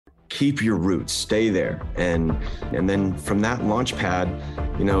keep your roots, stay there. And then from that launch pad,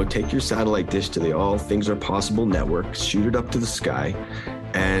 take your satellite dish to the All Things Are Possible network, shoot it up to the sky,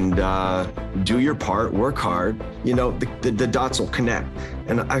 and do your part, work hard. The dots will connect.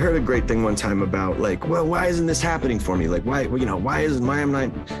 And I heard a great thing one time about why isn't this happening for me? Why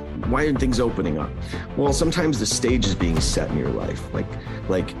aren't things opening up? Well, sometimes the stage is being set in your life.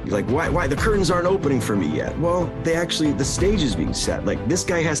 Why the curtains aren't opening for me yet? Well, the stage is being set. This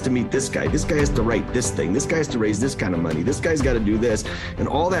guy has to meet this guy has to write this thing, this guy has to raise this kind of money, this guy's got to do this, and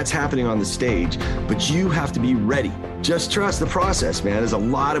all that's happening on the stage, but you have to be ready. Just trust the process, man. There's a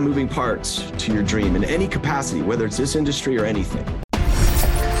lot of moving parts to your dream in any capacity, whether it's this industry or anything.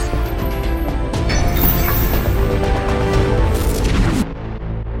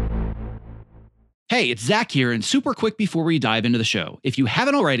 Hey, it's Zach here, and super quick before we dive into the show. If you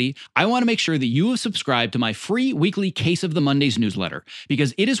haven't already, I want to make sure that you have subscribed to my free weekly Case of the Mondays newsletter,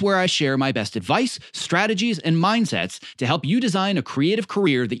 because it is where I share my best advice, strategies, and mindsets to help you design a creative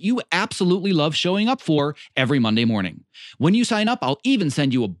career that you absolutely love showing up for every Monday morning. When you sign up, I'll even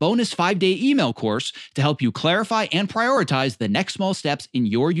send you a bonus 5-day email course to help you clarify and prioritize the next small steps in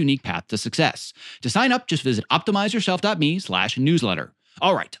your unique path to success. To sign up, just visit optimizeyourself.me/newsletter.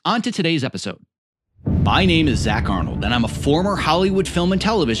 All right, on to today's episode. My name is Zach Arnold, and I'm a former Hollywood film and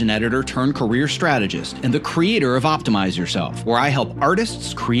television editor turned career strategist and the creator of Optimize Yourself, where I help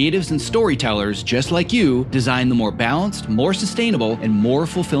artists, creatives, and storytellers just like you design the more balanced, more sustainable, and more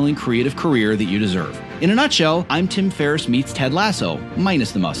fulfilling creative career that you deserve. In a nutshell, I'm Tim Ferriss meets Ted Lasso,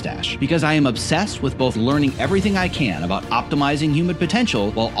 minus the mustache, because I am obsessed with both learning everything I can about optimizing human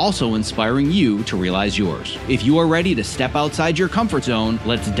potential while also inspiring you to realize yours. If you are ready to step outside your comfort zone,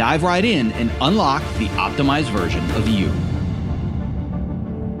 let's dive right in and unlock the optimized version of you.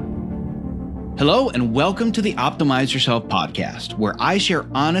 Hello, and welcome to the Optimize Yourself podcast, where I share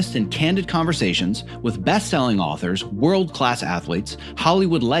honest and candid conversations with best-selling authors, world-class athletes,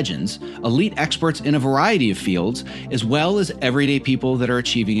 Hollywood legends, elite experts in a variety of fields, as well as everyday people that are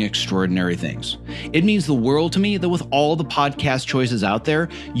achieving extraordinary things. It means the world to me that with all the podcast choices out there,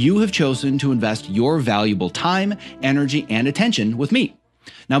 you have chosen to invest your valuable time, energy, and attention with me.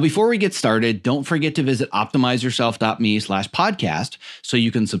 Now, before we get started, don't forget to visit optimizeyourself.me/podcast so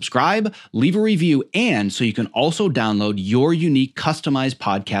you can subscribe, leave a review, and so you can also download your unique customized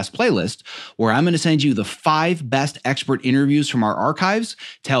podcast playlist, where I'm going to send you the 5 best expert interviews from our archives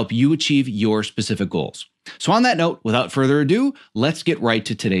to help you achieve your specific goals. So on that note, without further ado, let's get right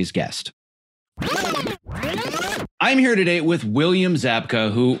to today's guest. I'm here today with William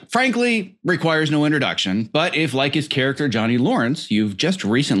Zabka, who frankly requires no introduction, but if, like his character Johnny Lawrence, you've just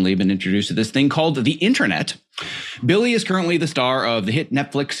recently been introduced to this thing called the internet. Billy is currently the star of the hit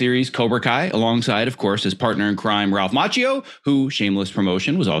Netflix series Cobra Kai, alongside, of course, his partner in crime, Ralph Macchio, who, shameless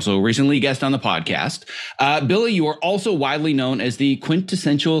promotion, was also recently a guest on the podcast. Billy, you are also widely known as the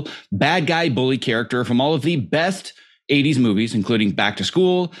quintessential bad guy bully character from all of the best 80s movies, including Back to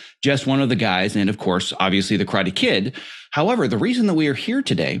School, Just One of the Guys, and of course, obviously The Karate Kid. However, the reason that we are here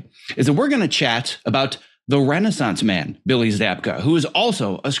today is that we're going to chat about the Renaissance man, Billy Zabka, who is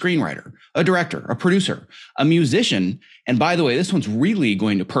also a screenwriter, a director, a producer, a musician. And by the way, this one's really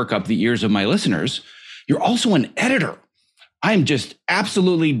going to perk up the ears of my listeners. You're also an editor. I'm just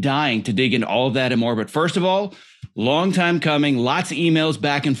absolutely dying to dig into all of that and more. But first of all, long time coming, lots of emails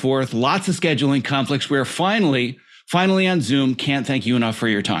back and forth, lots of scheduling conflicts. We're finally on Zoom. Can't thank you enough for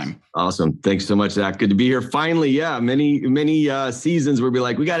your time. Awesome. Thanks so much, Zach. Good to be here. Finally. Yeah. Many seasons where we're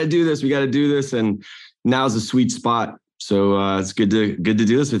like, we got to do this. And now's a sweet spot. So it's good to do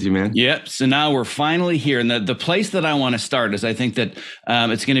this with you, man. Yep. So now we're finally here. And the place that I want to start is I think that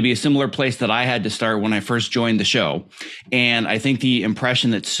it's going to be a similar place that I had to start when I first joined the show. And I think the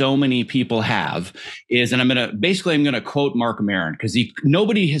impression that so many people have is, and I'm going to quote Mark Maron, because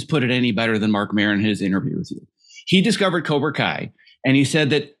nobody has put it any better than Mark Maron in his interview with you. He discovered Cobra Kai, and he said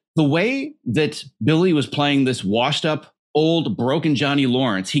that the way that Billy was playing this washed up, old, broken Johnny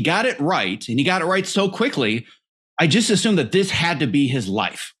Lawrence, he got it right, and he got it right so quickly, I just assumed that this had to be his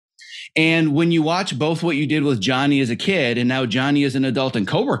life. And when you watch both what you did with Johnny as a kid and now Johnny as an adult in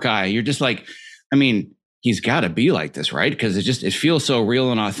Cobra Kai, you're just like, I mean, he's got to be like this, right? Because it feels so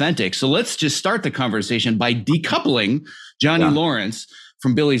real and authentic. So let's just start the conversation by decoupling Johnny Lawrence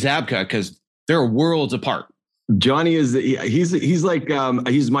from Billy Zabka, because they're worlds apart. Johnny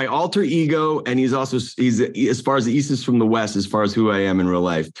he's my alter ego, and he's as far as the East is from the West, as far as who I am in real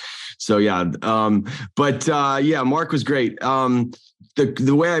life. So yeah, Mark was great.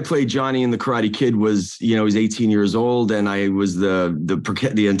 the way I played Johnny in The Karate Kid was, he's 18 years old and I was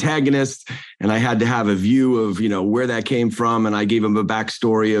the antagonist, and I had to have a view of, where that came from. And I gave him a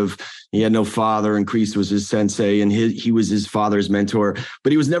backstory of he had no father and Kreese was his sensei and he was his father's mentor,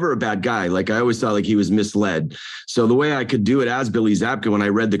 but he was never a bad guy. Like I always thought like he was misled. So the way I could do it as Billy Zabka, when I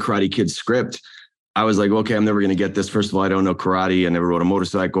read the Karate Kid script, I was like, okay, I'm never going to get this. First of all, I don't know karate. I never rode a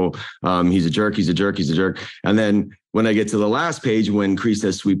motorcycle. He's a jerk. And then when I get to the last page, when Kreese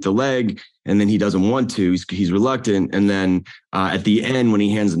says sweep the leg, and then he doesn't want to, he's reluctant. And then at the end, when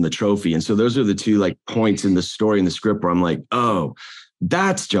he hands him the trophy. And so those are the two like points in the story, in the script, where I'm like, oh,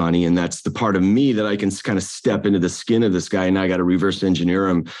 that's Johnny. And that's the part of me that I can kind of step into the skin of this guy. And I got to reverse engineer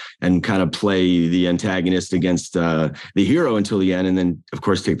him and kind of play the antagonist against the hero until the end. And then, of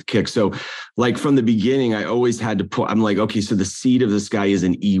course, take the kick. So like from the beginning, I always had to put, I'm like, okay, so the seed of this guy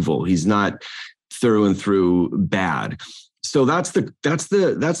isn't evil. He's not through and through bad. So that's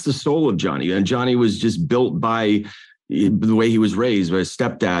the soul of Johnny. And Johnny was just built by the way he was raised by his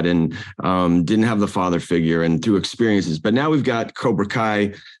stepdad, and didn't have the father figure, and through experiences. But now we've got Cobra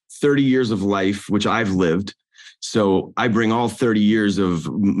Kai, 30 years of life, which I've lived. So I bring all 30 years of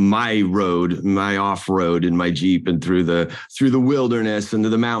my road, my off-road in my Jeep, and through the wilderness and to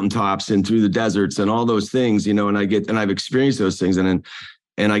the mountaintops and through the deserts and all those things, and I've experienced those things, and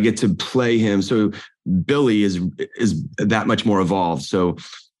I get to play him. So Billy is that much more evolved. So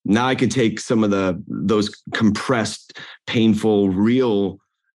now I can take some of those compressed, painful, real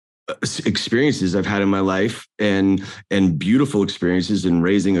experiences I've had in my life, and beautiful experiences in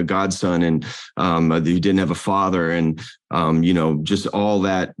raising a godson, and who didn't have a father, and just all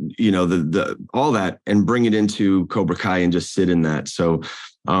that, all that, and bring it into Cobra Kai and just sit in that. So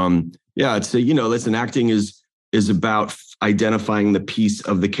listen, acting is about identifying the piece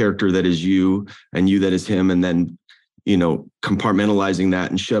of the character that is you and you that is him, and then compartmentalizing that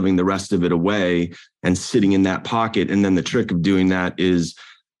and shoving the rest of it away and sitting in that pocket. And then the trick of doing that is,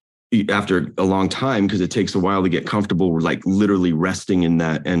 after a long time, because it takes a while to get comfortable, like literally resting in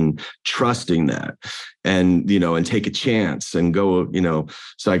that and trusting that, and and take a chance and go.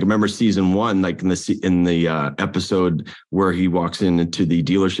 So I can remember season 1, like in the episode where he walks into the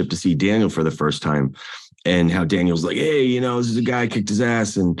dealership to see Daniel for the first time, and how Daniel's like, hey, this is a guy kicked his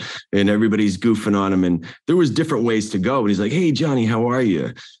ass, and everybody's goofing on him. And there was different ways to go. And he's like, hey, Johnny, how are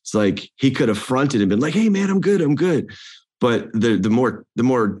you? It's like he could have fronted and been like, hey, man, I'm good. But the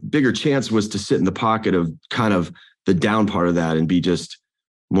more bigger chance was to sit in the pocket of kind of the down part of that and be just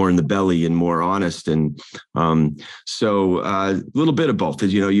more in the belly and more honest. And so a little bit of both.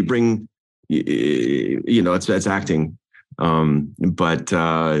 As you bring, it's acting. And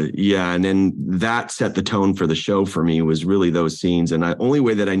then that set the tone for the show for me, was really those scenes. And the only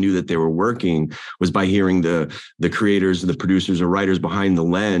way that I knew that they were working was by hearing the creators, the producers, or writers behind the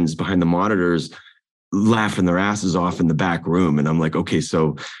lens, behind the monitors, laughing their asses off in the back room. And I'm like, okay,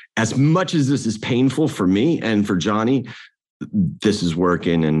 so as much as this is painful for me and for Johnny, this is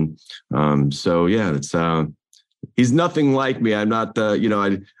working. And it's he's nothing like me. I'm not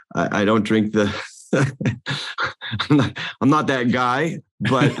I don't drink the I'm not that guy,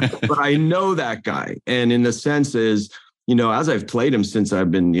 but I know that guy. And in the sense is, as I've played him since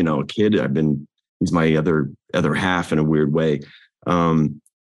I've been, a kid, he's my other half in a weird way.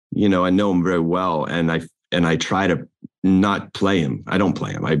 I know him very well, and I try to not play him. I don't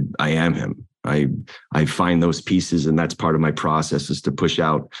play him. I am him. I find those pieces, and that's part of my process, is to push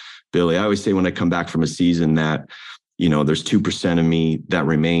out Billy. I always say when I come back from a season that, there's 2% of me that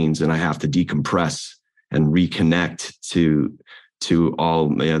remains, and I have to decompress and reconnect to all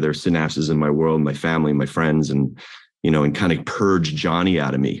my other synapses in my world, my family, my friends, and kind of purge Johnny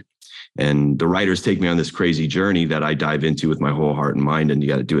out of me. And the writers take me on this crazy journey that I dive into with my whole heart and mind. And you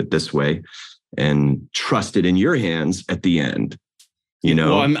got to do it this way and trust it in your hands at the end.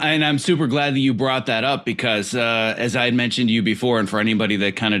 Well, I'm super glad that you brought that up, because as I had mentioned to you before, and for anybody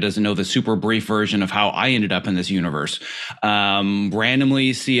that kind of doesn't know the super brief version of how I ended up in this universe,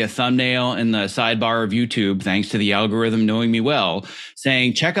 randomly see a thumbnail in the sidebar of YouTube, thanks to the algorithm knowing me well,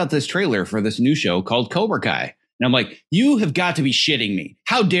 saying, check out this trailer for this new show called Cobra Kai. And I'm like, you have got to be shitting me.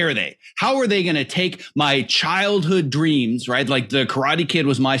 How dare they? How are they going to take my childhood dreams, right? Like the Karate Kid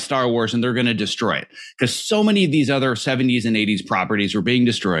was my Star Wars, and they're going to destroy it. Because so many of these other 70s and 80s properties were being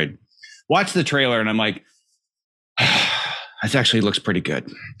destroyed. Watch the trailer, and I'm like, this actually looks pretty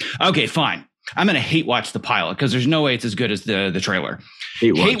good. Okay, fine. I'm going to hate watch the pilot, because there's no way it's as good as the trailer.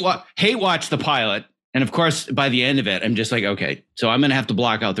 Hate watch the pilot. And of course, by the end of it, I'm just like, okay, so I'm going to have to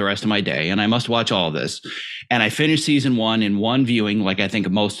block out the rest of my day, and I must watch all of this. And I finished season 1 in one viewing, like I think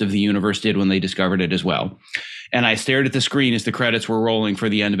most of the universe did when they discovered it as well. And I stared at the screen as the credits were rolling for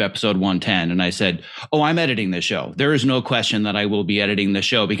the end of episode 110. And I said, oh, I'm editing this show. There is no question that I will be editing the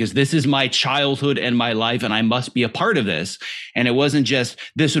show because this is my childhood and my life, and I must be a part of this. And it wasn't just,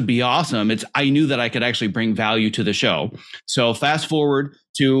 this would be awesome. I knew that I could actually bring value to the show. So fast forward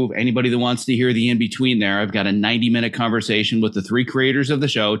to anybody that wants to hear the in-between there. I've got a 90-minute conversation with the 3 creators of the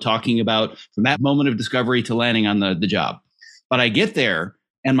show talking about from that moment of discovery to landing on the job. But I get there,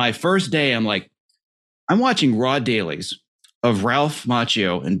 and my first day, I'm like, I'm watching raw dailies of Ralph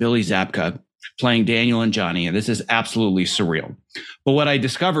Macchio and Billy Zabka playing Daniel and Johnny, and this is absolutely surreal. But what I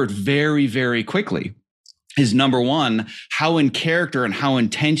discovered very, very quickly is, number one, how in character and how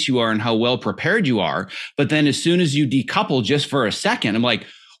intense you are and how well prepared you are. But then as soon as you decouple just for a second, I'm like,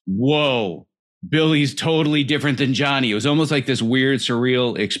 whoa, Billy's totally different than Johnny. It was almost like this weird,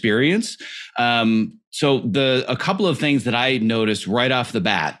 surreal experience. So a couple of things that I noticed right off the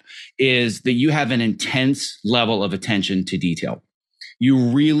bat is that you have an intense level of attention to detail. You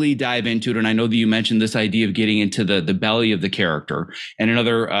really dive into it. And I know that you mentioned this idea of getting into the belly of the character. And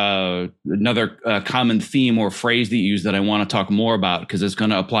another common theme or phrase that you use that I want to talk more about, because it's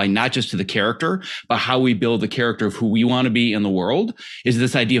going to apply not just to the character, but how we build the character of who we want to be in the world, is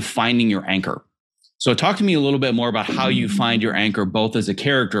this idea of finding your anchor. So talk to me a little bit more about how you find your anchor, both as a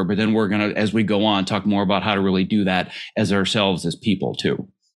character, but then we're going to, as we go on, talk more about how to really do that as ourselves as people too.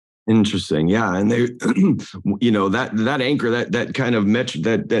 Interesting. Yeah. And they, that anchor, that kind of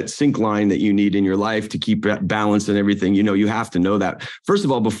that sync line that you need in your life to keep balance and everything, you have to know that. First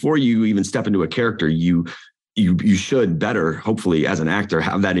of all, before you even step into a character, you should better, hopefully, as an actor,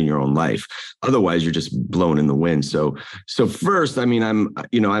 have that in your own life. Otherwise, you're just blown in the wind. So first, I mean, I'm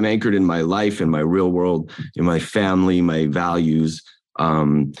anchored in my life, in my real world, in my family, my values,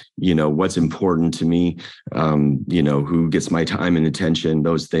 what's important to me, who gets my time and attention,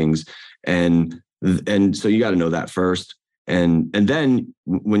 those things. And so you got to know that first. And then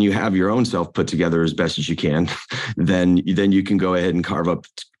when you have your own self put together as best as you can, then you can go ahead and carve up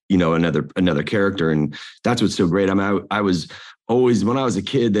another character. And that's what's so great. I was always, when I was a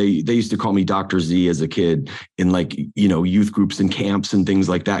kid, they used to call me Dr. Z as a kid in youth groups and camps and things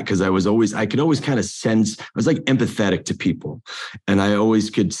like that. Cause I could always kind of sense, I was like empathetic to people, and I always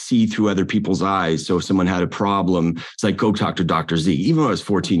could see through other people's eyes. So if someone had a problem, it's like, go talk to Dr. Z, even when I was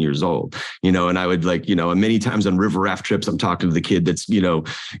 14 years old, and I would and many times on river raft trips, I'm talking to the kid that's,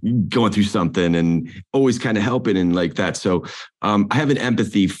 going through something and always kind of helping and like that. So I have an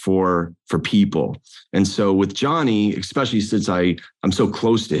empathy for people. And so with Johnny, especially since I'm so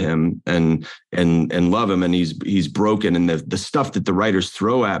close to him and love him, and he's broken, and the stuff that the writers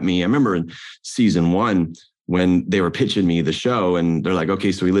throw at me. I remember in season 1 when they were pitching me the show, and they're like,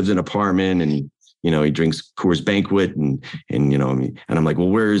 okay, so he lives in an apartment and he drinks Coors Banquet and I'm like, well,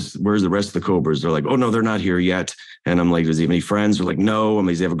 where's the rest of the Cobras? They're like, oh no, they're not here yet. And I'm like, does he have any friends? They're like, no.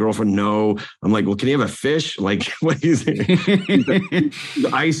 Does he have a girlfriend? No. I'm like, well, can he have a fish? Like, what is it? He's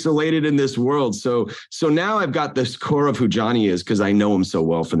isolated in this world. So now I've got this core of who Johnny is, because I know him so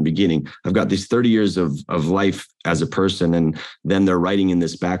well from the beginning. I've got these 30 years of life as a person, and then they're writing in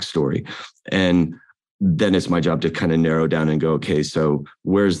this backstory. And then it's my job to kind of narrow down and go, okay, so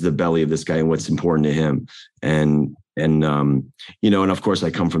where's the belly of this guy and what's important to him? And of course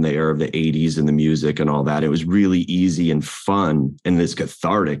I come from the era of the 80s and the music and all that. It was really easy and fun, and it's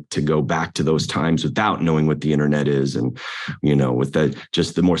cathartic to go back to those times without knowing what the internet is. And, with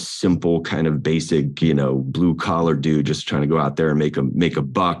just the more simple kind of basic, blue collar dude, just trying to go out there and make a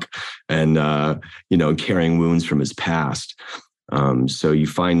buck and, carrying wounds from his past. So you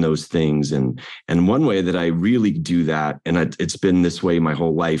find those things. And one way that I really do that, and it's been this way my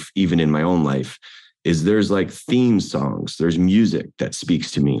whole life, even in my own life, is there's like theme songs. There's music that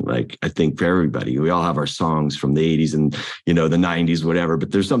speaks to me. Like, I think for everybody, we all have our songs from the 80s and, the 90s, whatever, but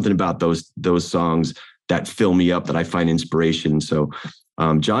there's something about those songs that fill me up, that I find inspiration. So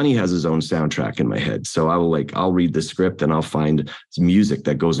Johnny has his own soundtrack in my head. So I'll read the script and I'll find music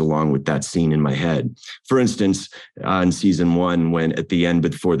that goes along with that scene in my head. For instance, in season 1, when at the end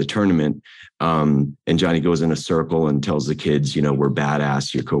before the tournament, and Johnny goes in a circle and tells the kids, we're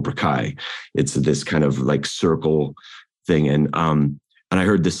badass, you're Cobra Kai. It's this kind of like circle thing. And I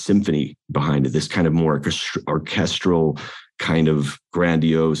heard this symphony behind it, this kind of more orchestral kind of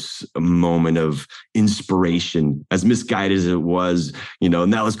grandiose moment of inspiration, as misguided as it was,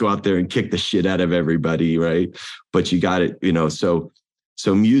 now let's go out there and kick the shit out of everybody. Right. But you got it, so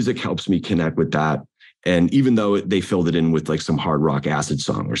music helps me connect with that. And even though they filled it in with like some hard rock acid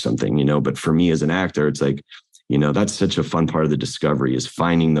song or something, but for me as an actor, it's like, That's such a fun part of the discovery, is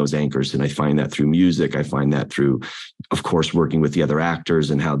finding those anchors. And I find that through music. I find that through, of course, working with the other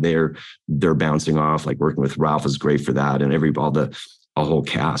actors and how they're bouncing off. Like working with Ralph was great for that, and a whole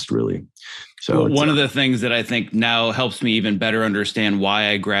cast, really. So one of the things that I think now helps me even better understand why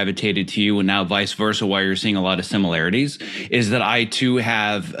I gravitated to you, and now vice versa, why you're seeing a lot of similarities, is that I too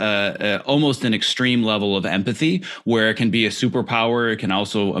have almost an extreme level of empathy, where it can be a superpower. It can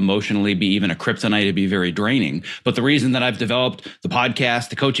also emotionally be even a kryptonite. It'd be very draining. But the reason that I've developed the podcast,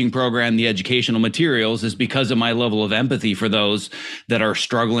 the coaching program, the educational materials is because of my level of empathy for those that are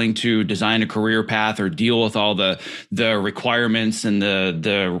struggling to design a career path or deal with all the requirements and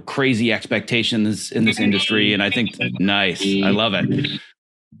the crazy expectations in this industry. And I think, nice. I love it.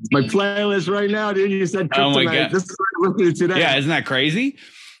 My playlist right now, dude. You said kryptonite. Oh my God. This is what I'm listening to today. Yeah, isn't that crazy?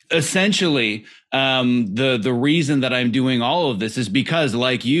 Essentially, the reason that I'm doing all of this is because,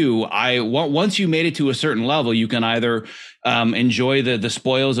 like you, once you made it to a certain level, you can either enjoy the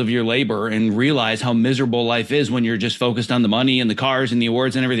spoils of your labor and realize how miserable life is when you're just focused on the money and the cars and the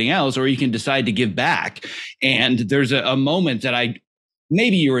awards and everything else, or you can decide to give back. And there's a moment that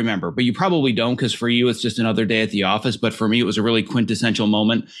maybe you remember, but you probably don't, because for you, it's just another day at the office. But for me, it was a really quintessential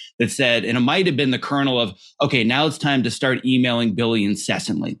moment that said, and it might have been the kernel of, okay, now it's time to start emailing Billy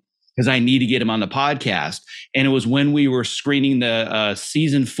incessantly, because I need to get him on the podcast. And it was when we were screening the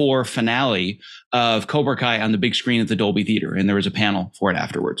season 4 finale of Cobra Kai on the big screen at the Dolby Theater. And there was a panel for it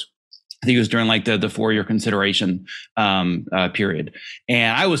afterwards. I think it was during like the 4-year consideration period.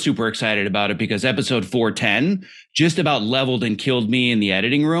 And I was super excited about it because episode 410 just about leveled and killed me in the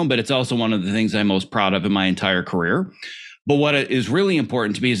editing room. But it's also one of the things I'm most proud of in my entire career. But what is really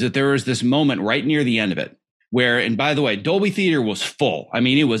important to me is that there was this moment right near the end of it where, and by the way, Dolby Theater was full. I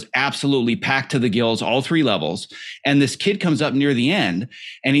mean, it was absolutely packed to the gills, all 3 levels. And this kid comes up near the end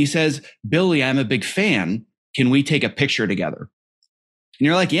and he says, "Billy, I'm a big fan. Can we take a picture together?" And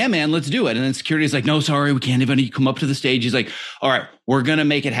you're like, "Yeah, man, let's do it." And then security's like, "No, sorry, we can't have any. Come up to the stage." He's like, "All right, we're going to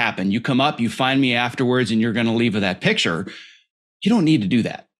make it happen. You come up, you find me afterwards, and you're going to leave with that picture." You don't need to do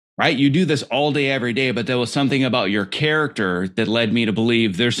that, right? You do this all day, every day, but there was something about your character that led me to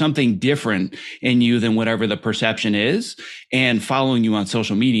believe there's something different in you than whatever the perception is. And following you on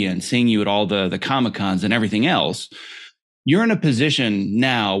social media and seeing you at all the Comic-Cons and everything else, you're in a position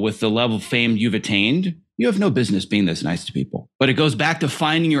now with the level of fame you've attained. You have no business being this nice to people, but it goes back to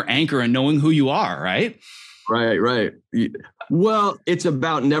finding your anchor and knowing who you are, right? Right. Well, it's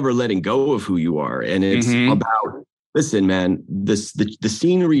about never letting go of who you are. And it's about, listen, man, the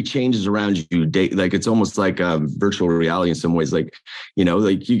scenery changes around you. Like it's almost like virtual reality in some ways. Like,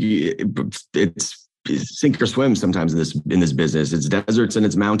 like it's sink or swim sometimes in this business. It's deserts and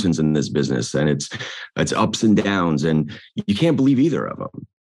it's mountains in this business, and it's ups and downs, and you can't believe either of them.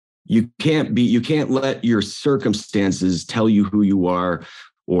 You can't let your circumstances tell you who you are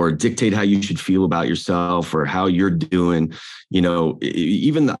or dictate how you should feel about yourself or how you're doing. I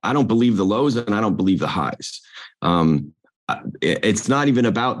don't believe the lows and I don't believe the highs. It's not even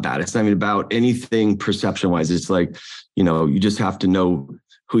about that. It's not even about anything perception wise. It's like, you just have to know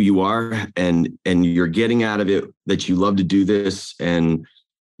who you are and you're getting out of it that you love to do this and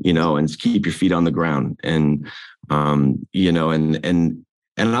keep your feet on the ground. And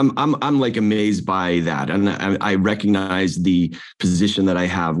I'm like amazed by that. And I recognize the position that I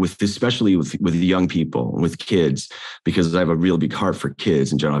have especially with young people, with kids, because I have a real big heart for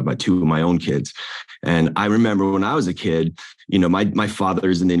kids in general. I have 2 of my own kids. And I remember when I was a kid, my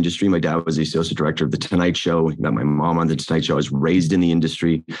father is in the industry. My dad was the associate director of The Tonight Show. He met my mom on The Tonight Show. I was raised in the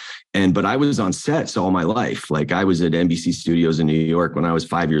industry. But I was on sets all my life. Like I was at NBC Studios in New York when I was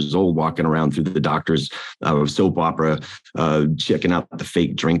 5 years old, walking around through the doctors soap opera, checking out the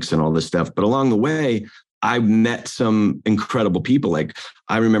fake drinks and all this stuff. But along the way, I met some incredible people. Like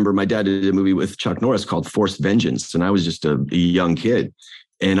I remember my dad did a movie with Chuck Norris called Forced Vengeance. And I was just a young kid.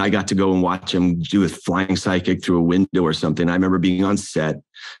 And I got to go and watch him do a flying sidekick through a window or something. I remember being on set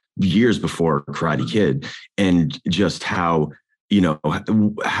years before Karate Kid and just how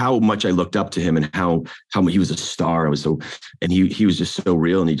much I looked up to him and how he was a star. And he was just so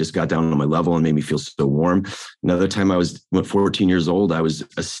real, and he just got down on my level and made me feel so warm. Another time I was 14 years old, I was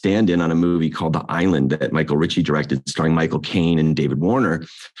a stand-in on a movie called The Island that Michael Ritchie directed, starring Michael Caine and David Warner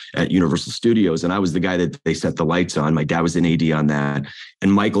at Universal Studios. And I was the guy that they set the lights on. My dad was an AD on that.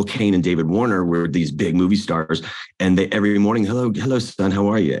 And Michael Caine and David Warner were these big movie stars. And they every morning, hello, son, how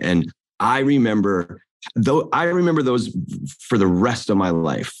are you? And I remember those for the rest of my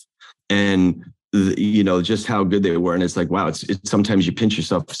life, and just how good they were. And it's like, wow, it's sometimes you pinch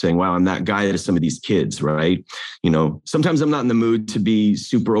yourself saying, wow, I'm that guy to some of these kids, right? Sometimes I'm not in the mood to be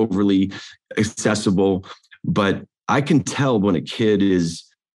super overly accessible, but I can tell when a kid is,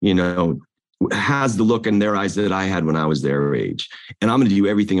 has the look in their eyes that I had when I was their age. And I'm going to do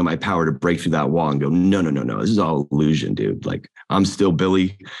everything in my power to break through that wall and go, no, this is all illusion, dude. Like, I'm still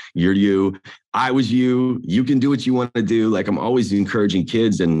Billy. You're you. I was you. You can do what you want to do. Like, I'm always encouraging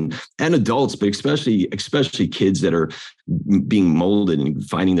kids and adults, but especially kids that are being molded and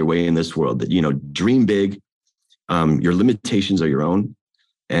finding their way in this world, that, dream big. Your limitations are your own,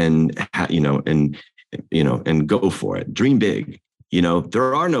 and go for it. Dream big.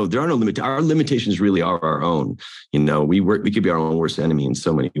 There are no limits. Our limitations really are our own. We could be our own worst enemy in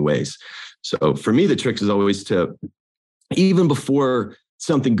so many ways. So for me, the trick is always to, even before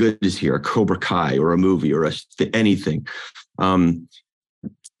something good is here, a Cobra Kai or a movie or anything,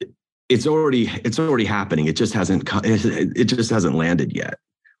 it's already happening. It just hasn't landed yet.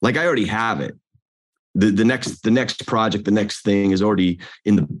 Like, I already have it. The next project, the next thing is already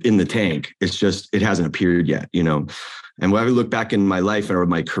in the tank. It's just, it hasn't appeared yet, And when I look back in my life or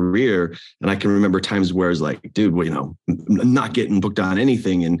my career, and I can remember times where it's like, dude, well, I'm not getting booked on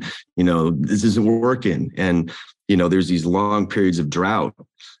anything, and this isn't working, and there's these long periods of drought,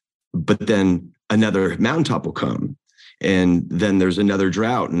 but then another mountaintop will come. And then there's another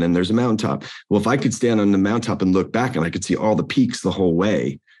drought, and then there's a mountaintop. Well, if I could stand on the mountaintop and look back and I could see all the peaks the whole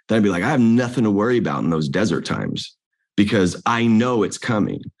way, then I'd be like, I have nothing to worry about in those desert times because I know it's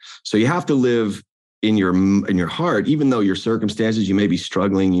coming. So you have to live in your heart, even though your circumstances, you may be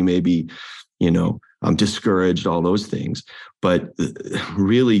struggling, you may be, discouraged, all those things. But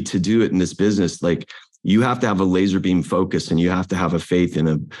really, to do it in this business, like, you have to have a laser beam focus, and you have to have a faith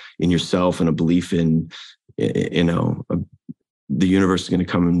in yourself and a belief in, the universe is going to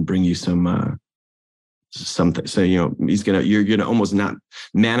come and bring you something. So, you're going to almost not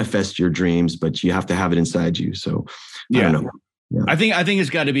manifest your dreams, but you have to have it inside you. So I don't know. Yeah. I think it's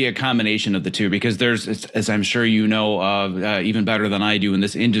got to be a combination of the two, because there's, as I'm sure even better than I do in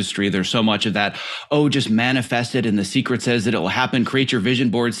this industry, there's so much of that. Oh, just manifest it, and the secret says that it will happen. Create your vision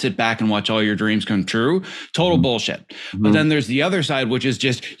board, sit back and watch all your dreams come true. Total bullshit. Mm-hmm. But then there's the other side, which is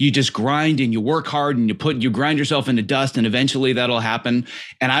you just grind and you work hard and you grind yourself into dust, and eventually that'll happen.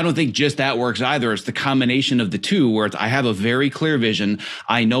 And I don't think just that works either. It's the combination of the two, where I have a very clear vision.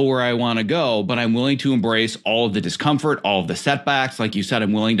 I know where I want to go, but I'm willing to embrace all of the discomfort, all of the setbacks. Like you said,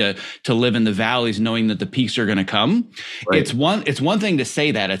 I'm willing to live in the valleys, knowing that the peaks are going to come. Right. It's one thing to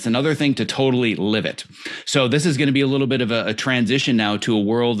say that. It's another thing to totally live it. So this is going to be a little bit of a transition now to a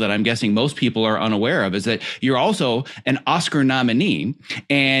world that I'm guessing most people are unaware of, is that you're also an Oscar nominee,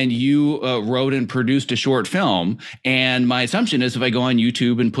 and you wrote and produced a short film. And my assumption is, if I go on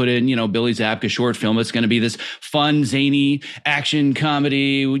YouTube and put in, Billy Zabka short film, it's going to be this fun, zany action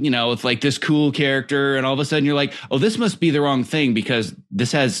comedy, with like this cool character. And all of a sudden you're like, oh, this must be the wrong thing, because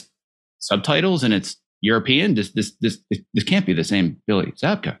this has subtitles and it's European. This can't be the same Billy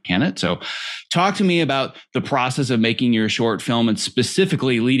Zabka, can it? So talk to me about the process of making your short film, and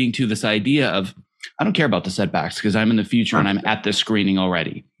specifically leading to this idea of, I don't care about the setbacks because I'm in the future and I'm at this screening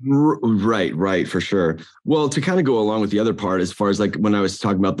already. Right, for sure. Well, to kind of go along with the other part, as far as like when I was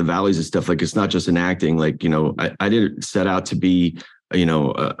talking about the valleys and stuff, like, it's not just in acting. Like, I didn't set out to be,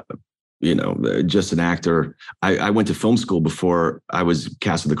 just an actor. I went to film school before I was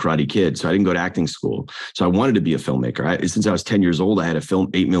cast as the Karate Kid. So I didn't go to acting school. So I wanted to be a filmmaker. Since I was 10 years old, I had a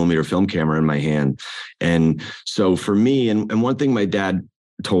 8mm film camera in my hand. And so for me, and one thing my dad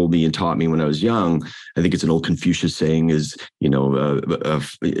told me and taught me when I was young, I think it's an old Confucius saying, is,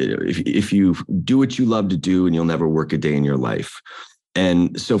 if you do what you love to do, and you'll never work a day in your life.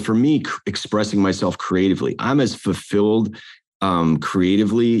 And so for me, expressing myself creatively, I'm as fulfilled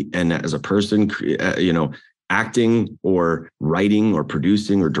creatively and as a person, acting or writing or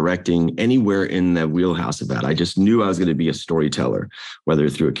producing or directing, anywhere in the wheelhouse of that. I just knew I was going to be a storyteller, whether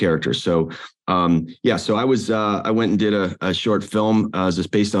through a character. So, so I went and did a short film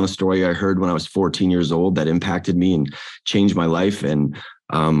just based on a story I heard when I was 14 years old that impacted me and changed my life. And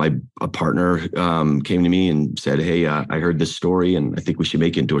a partner came to me and said, hey, I heard this story and I think we should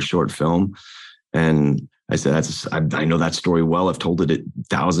make it into a short film. And I said, I know that story well. I've told it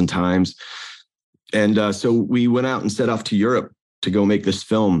 1,000 times. And so we went out and set off to Europe to go make this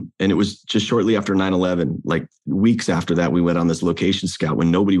film. And it was just shortly after 9/11, like weeks after that, we went on this location scout when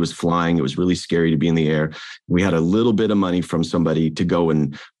nobody was flying. It was really scary to be in the air. We had a little bit of money from somebody to go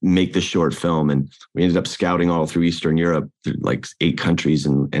and make this short film. And we ended up scouting all through Eastern Europe, like 8 countries,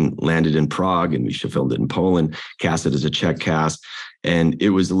 and landed in Prague. And we filmed it in Poland, cast it as a Czech cast. And it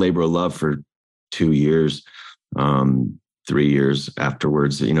was a labor of love for 2 years. 3 years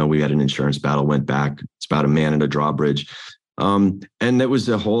afterwards, we had an insurance battle, went back. It's about a man at a drawbridge. And that was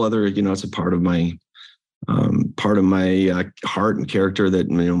a whole other, it's a part of my part of my heart and character that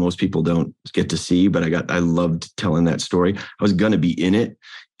most people don't get to see, but I loved telling that story. I was going to be in it.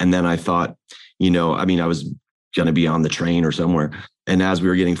 And then I thought, I was going to be on the train or somewhere. And as we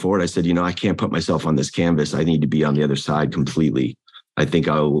were getting forward, I said, I can't put myself on this canvas. I need to be on the other side completely. I think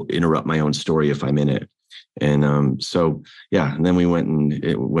I'll interrupt my own story if I'm in it. And so, yeah. And then we went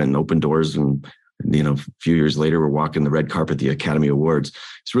and opened doors, and a few years later, we're walking the red carpet at the Academy Awards.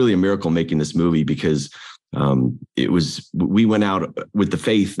 It's really a miracle making this movie, because we went out with the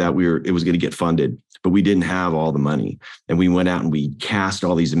faith that it was going to get funded, but we didn't have all the money. And we went out and we cast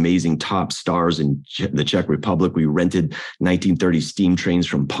all these amazing top stars in the Czech Republic. We rented 1930 steam trains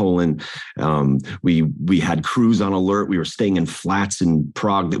from Poland. We had crews on alert. We were staying in flats in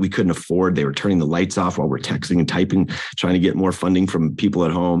Prague that we couldn't afford. They were turning the lights off while we're texting and typing, trying to get more funding from people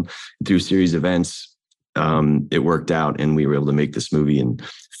at home. Through a series of events, it worked out, and we were able to make this movie, and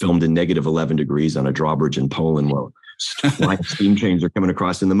filmed in -11 degrees on a drawbridge in Poland while steam trains are coming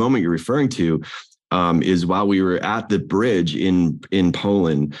across. And the moment you're referring to is while we were at the bridge in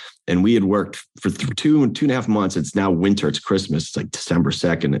Poland, and we had worked for 2.5 months. It's now winter. It's Christmas. It's like December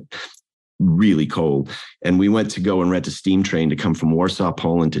 2nd. Really cold. And we went to go and rent a steam train to come from Warsaw,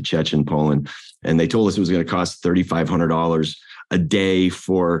 Poland to Szczecin, Poland. And they told us it was going to cost $3,500 a day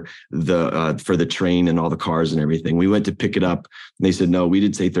for the train and all the cars and everything. We went to pick it up, and they said, no, we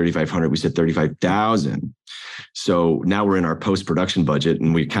didn't say 3,500. We said 35,000. So now we're in our post-production budget,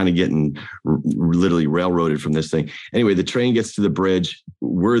 and we're kind of getting literally railroaded from this thing. Anyway, the train gets to the bridge.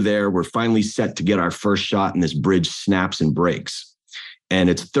 We're there. We're finally set to get our first shot, and this bridge snaps and breaks. And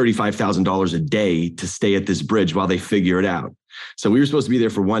it's $35,000 a day to stay at this bridge while they figure it out. So we were supposed to be there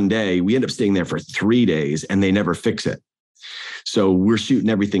for 1 day. We end up staying there for 3 days, and they never fix it. So we're shooting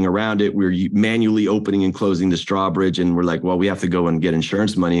everything around it. We're manually opening and closing this drawbridge. And we're like, well, we have to go and get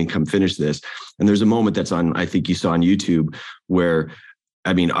insurance money and come finish this. And there's a moment that's on, I think you saw on YouTube, where,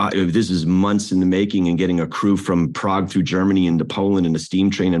 this is months in the making, and getting a crew from Prague through Germany into Poland, and a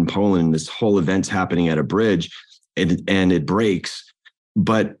steam train in Poland, and this whole event's happening at a bridge, and it breaks.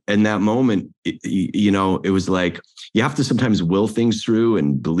 But in that moment, it was like, you have to sometimes will things through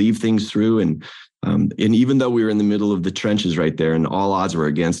and believe things through. And even though we were in the middle of the trenches right there, and all odds were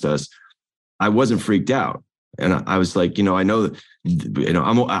against us, I wasn't freaked out. And I was like, I know,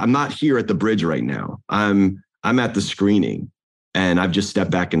 I'm not here at the bridge right now. I'm at the screening, and I've just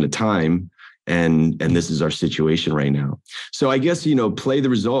stepped back into time, and this is our situation right now. So I guess, play the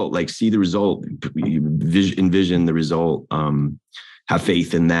result, like see the result, envision the result, have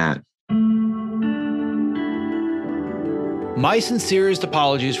faith in that. My sincerest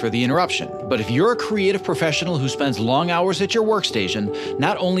apologies for the interruption, but if you're a creative professional who spends long hours at your workstation,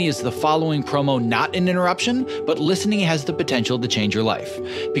 not only is the following promo not an interruption, but listening has the potential to change your life.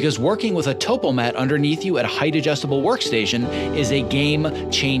 Because working with a topo mat underneath you at a height-adjustable workstation is a game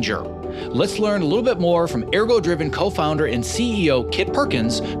changer. Let's learn a little bit more from Ergo-Driven co-founder and CEO Kit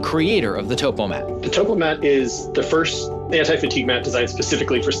Perkins, creator of the Topo Mat. The Topo Mat is the first anti-fatigue mat designed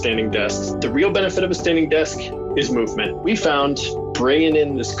specifically for standing desks. The real benefit of a standing desk is movement. We found bringing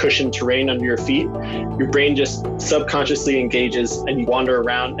in this cushioned terrain under your feet, your brain just subconsciously engages, and you wander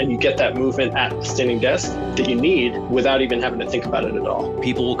around, and you get that movement at the standing desk that you need without even having to think about it at all.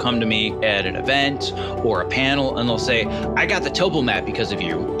 People will come to me at an event or a panel, and they'll say, I got the Topo Mat because of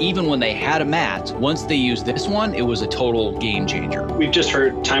you. Even when they had a mat, once they used this one, it was a total game changer. We've just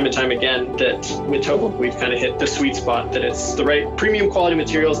heard time and time again that with Topo, we've kind of hit the sweet spot, that it's the right premium quality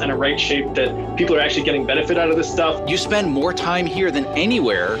materials and a right shape, that people are actually getting benefit out of this stuff. You spend more time here than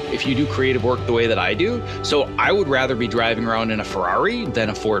anywhere if you do creative work the way that I do. So I would rather be driving around in a Ferrari than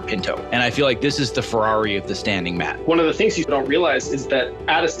a Ford Pinto. And I feel like this is the Ferrari of the standing mat. One of the things you don't realize is that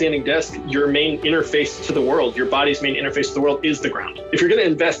at a standing desk, your main interface to the world, your body's main interface to the world is the ground. If you're going to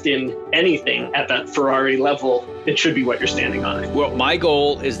invest in anything at that Ferrari level, it should be what you're standing on. Well, my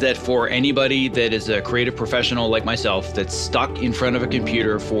goal is that for anybody that is a creative professional like myself that's stuck in front of a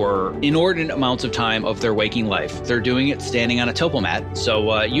computer for inordinate amounts of time of their waking life, they're doing it standing on a Topo Mat.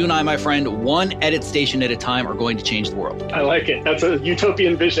 So you and I, my friend, one edit station at a time are going to change the world. I like it. That's a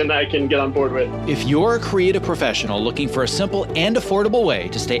utopian vision I can get on board with. If you're a creative professional looking for a simple and affordable way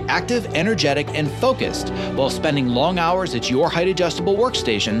to stay active, energetic, and focused while spending long hours at your height-adjustable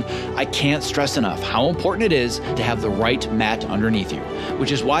workstation, I can't stress enough how important it is to have the right mat underneath you,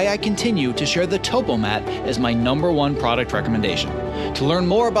 which is why I continue to share the Topo Mat as my #1 product recommendation. To learn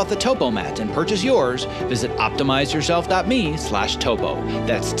more about the Topo Mat and purchase yours, visit optimizeyourself.me/topo.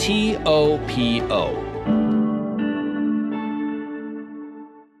 That's TOPO.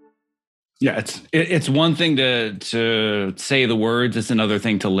 Yeah, it's one thing to say the words, it's another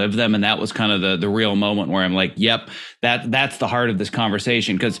thing to live them, and that was kind of the real moment where I'm like, yep, that's the heart of this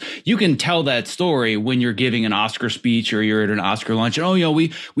conversation, because you can tell that story when you're giving an Oscar speech or you're at an Oscar lunch, and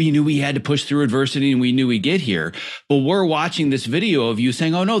we knew we had to push through adversity and we knew we'd get here, but we're watching this video of you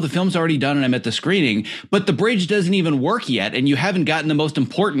saying, oh no, the film's already done and I'm at the screening, but the bridge doesn't even work yet, and you haven't gotten the most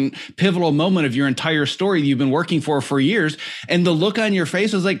important pivotal moment of your entire story that you've been working for years, and the look on your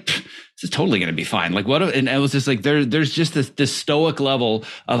face was like, this is totally going to be fine. Like what? And I was just like, there's just this stoic level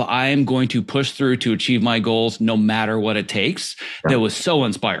of I am going to push through to achieve my goals, no matter what it takes. Yeah. That was so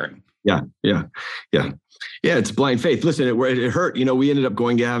inspiring. Yeah. It's blind faith. Listen, it hurt. We ended up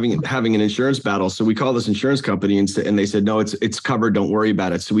going to having an insurance battle. So we called this insurance company and they said, no, it's covered. Don't worry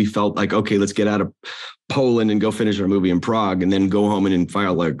about it. So we felt like, okay, let's get out of Poland and go finish our movie in Prague and then go home and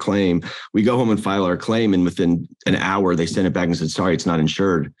file our claim. We go home and file our claim. And within an hour, they sent it back and said, sorry, it's not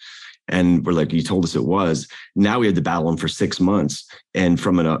insured. And we're like, you told us it was. Now we had to battle them for 6 months and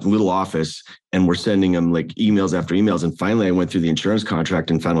from a little office, and we're sending them like emails after emails. And finally, I went through the insurance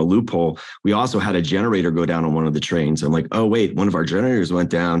contract and found a loophole. We also had a generator go down on one of the trains. I'm like, oh, wait, one of our generators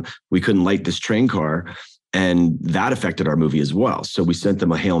went down. We couldn't light this train car. And that affected our movie as well. So we sent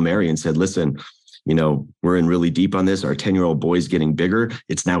them a Hail Mary and said, listen, we're in really deep on this. Our 10-year-old boy's getting bigger.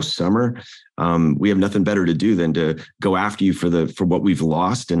 It's now summer. We have nothing better to do than to go after you for what we've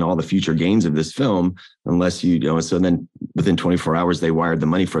lost and all the future gains of this film, unless so then within 24 hours, they wired the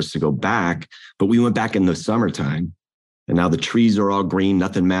money for us to go back. But we went back in the summertime. And now the trees are all green,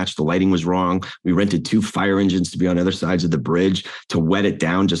 nothing matched. The lighting was wrong. We rented 2 fire engines to be on other sides of the bridge to wet it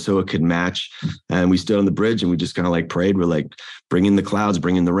down just so it could match. And we stood on the bridge and we just kind of like prayed. We're like, bring in the clouds,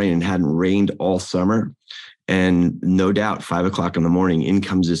 bring in the rain. And it hadn't rained all summer. And no doubt, 5 o'clock in the morning, in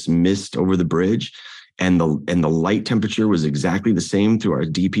comes this mist over the bridge. And the light temperature was exactly the same through our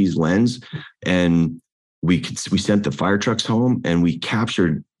DP's lens. And we sent the fire trucks home and we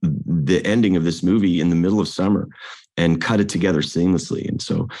captured the ending of this movie in the middle of summer and cut it together seamlessly.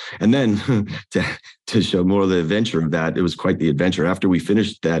 And then to show more of the adventure of that, it was quite the adventure. After we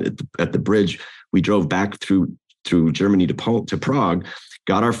finished that at the bridge, we drove back through Germany to Prague,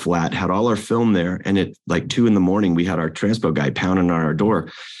 got our flat, had all our film there. And at like 2 a.m, we had our transpo guy pounding on our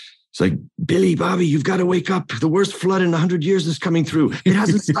door. It's like, Billy, Bobby, you've got to wake up. The worst flood in 100 years is coming through. It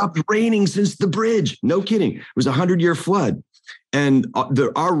hasn't stopped raining since the bridge. No kidding. It was a 100-year flood. And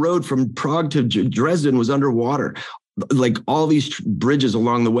our road from Prague to Dresden was underwater. Like all these bridges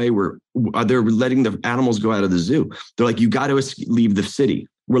along the way they're letting the animals go out of the zoo. They're like, you got to leave the city.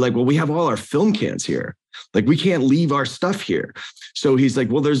 We're like, well, we have all our film cans here. Like, we can't leave our stuff here. So he's like,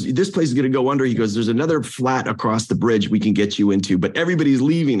 well, this place is going to go under. He goes, there's another flat across the bridge we can get you into, but everybody's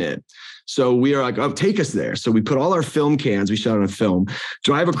leaving it. So we are like, oh, take us there. So we put all our film cans, we shot on film,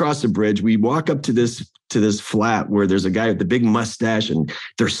 drive across the bridge. We walk up to this flat where there's a guy with the big mustache and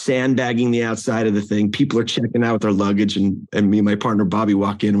they're sandbagging the outside of the thing. People are checking out their luggage. And me and my partner, Bobby,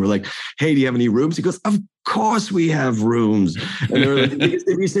 walk in and we're like, hey, do you have any rooms? He goes, of course we have rooms. And they're like, is it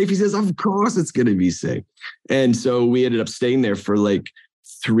going to be safe? He says, of course it's going to be safe. And so we ended up staying there for like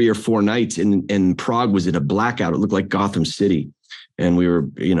 3 or 4 nights. And Prague was in a blackout. It looked like Gotham City. And we were,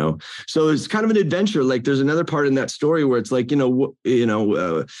 so it's kind of an adventure. Like there's another part in that story where it's like,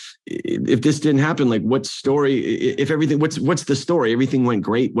 if this didn't happen, like what story, if everything, what's the story? Everything went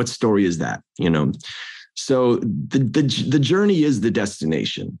great. What story is that? So the journey is the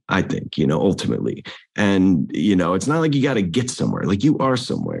destination, I think, ultimately. And, it's not like you got to get somewhere, like you are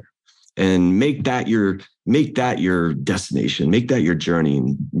somewhere, and make that your destination, make that your journey,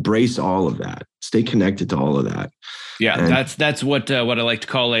 and embrace all of that. Stay connected to all of that. Yeah, and that's what I like to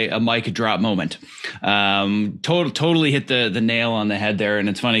call a mic drop moment. Totally hit the nail on the head there. And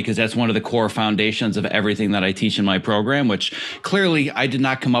it's funny because that's one of the core foundations of everything that I teach in my program, which clearly I did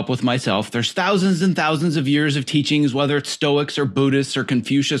not come up with myself. There's thousands and thousands of years of teachings, whether it's Stoics or Buddhists or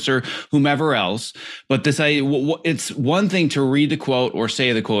Confucius or whomever else. But it's one thing to read the quote or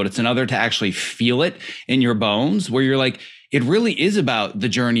say the quote. It's another to actually feel it in your bones, where you're like, it really is about the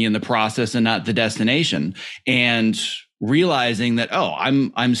journey and the process and not the destination. And realizing that,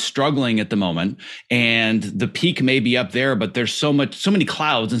 I'm struggling at the moment and the peak may be up there, but there's so many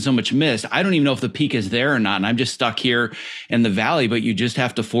clouds and so much mist. I don't even know if the peak is there or not. And I'm just stuck here in the valley, but you just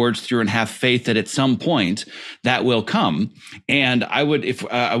have to forge through and have faith that at some point that will come. And I would,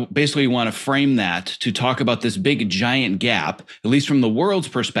 I basically want to frame that to talk about this big giant gap, at least from the world's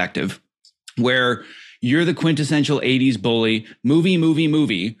perspective, where you're the quintessential 80s bully,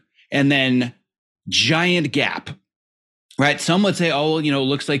 movie, and then giant gap Right. Some would say, oh, well, it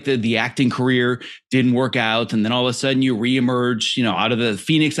looks like the acting career didn't work out. And then all of a sudden you reemerge, out of the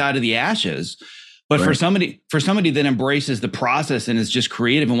phoenix, out of the ashes. But Right. for somebody that embraces the process and is just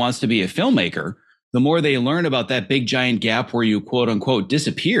creative and wants to be a filmmaker, the more they learn about that big giant gap where you quote unquote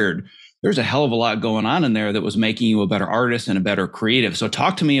disappeared, there's a hell of a lot going on in there that was making you a better artist and a better creative. So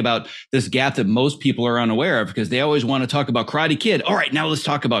talk to me about this gap that most people are unaware of, because they always want to talk about Karate Kid. All right, now let's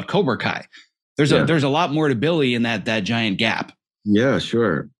talk about Cobra Kai. There's a lot more to Billy in that giant gap. Yeah,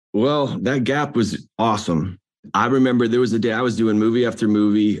 sure. Well, that gap was awesome. I remember there was a day I was doing movie after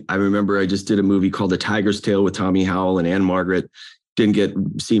movie. I remember I just did a movie called The Tiger's Tale with Tommy Howell and Anne Margaret. Didn't get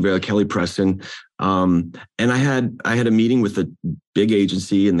seen by Kelly Preston. And I had a meeting with a big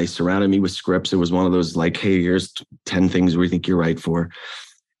agency, and they surrounded me with scripts. It was one of those like, hey, here's 10 things we think you're right for.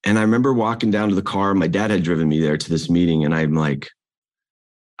 And I remember walking down to the car. My dad had driven me there to this meeting. And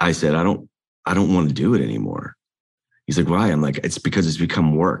I said, I don't want to do it anymore. He's like, why? I'm like, it's because it's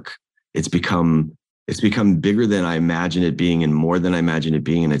become work. It's become bigger than I imagine it being and more than I imagine it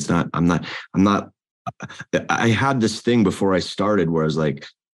being. And I had this thing before I started where I was like,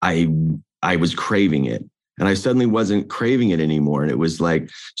 I was craving it, and I suddenly wasn't craving it anymore. And it was like,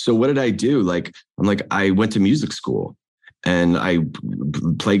 so what did I do? I went to music school. And I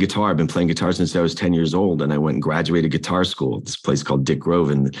play guitar. I've been playing guitar since I was 10 years old. And I went and graduated guitar school, this place called Dick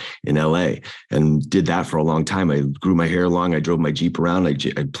Grove in LA, and did that for a long time. I grew my hair long. I drove my Jeep around.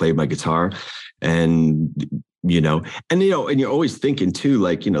 I played my guitar, and you're always thinking too,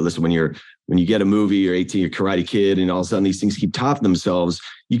 listen, when you get a movie, you're 18, you're Karate Kid, and all of a sudden these things keep topping themselves,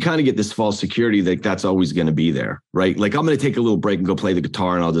 you kind of get this false security that that's always going to be there, right? Like, I'm going to take a little break and go play the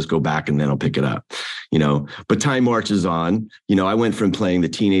guitar, and I'll just go back and then I'll pick it up, but time marches on. I went from playing the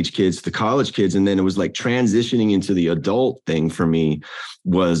teenage kids to the college kids, and then it was like transitioning into the adult thing for me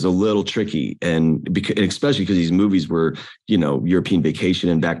was a little tricky. And especially because these movies were, European Vacation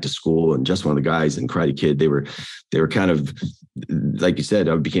and Back to School and Just One of the Guys and Karate Kid, they were kind of, like you said,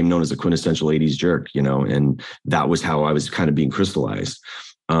 I became known as a quintessential 80s jerk, and that was how I was kind of being crystallized.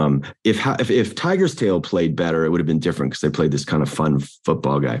 If Tiger's Tale played better, it would have been different, because they played this kind of fun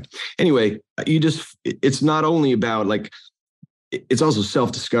football guy. Anyway, it's not only about it's also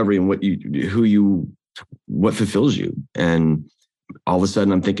self-discovery and what fulfills you. And all of a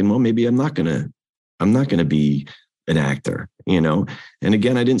sudden I'm thinking, well, maybe I'm not going to be an actor, And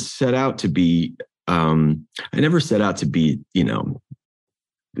again, I didn't set out to be, I never set out to be,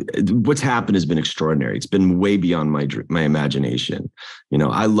 what's happened has been extraordinary. It's been way beyond my imagination.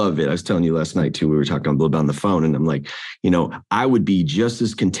 I love it. I was telling you last night too, we were talking a little bit on the phone, and I'm like, I would be just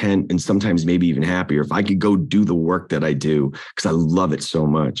as content and sometimes maybe even happier if I could go do the work that I do, because I love it so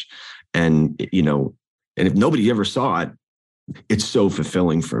much. And, and if nobody ever saw it, it's so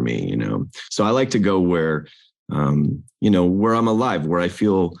fulfilling for me, So I like to go where, where I'm alive, where I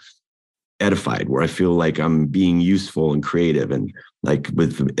feel edified, where I feel like I'm being useful and creative. And like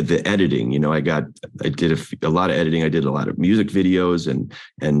with the editing, I did a lot of editing. I did a lot of music videos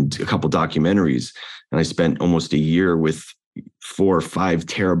and a couple documentaries. And I spent almost a year with 4 or 5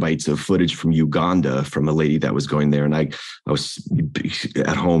 terabytes of footage from Uganda from a lady that was going there. And I was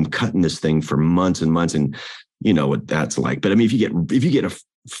at home cutting this thing for months and months, and you know what that's like. But I mean, if you get a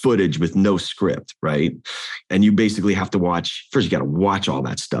footage with no script, right? And you basically have to watch, first you got to watch all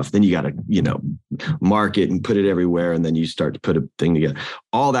that stuff. Then you got to, mark it and put it everywhere. And then you start to put a thing together.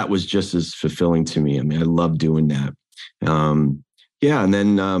 All that was just as fulfilling to me. I mean, I love doing that. Yeah. And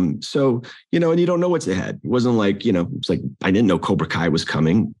then, so, and you don't know what's ahead. It wasn't like, it's like, I didn't know Cobra Kai was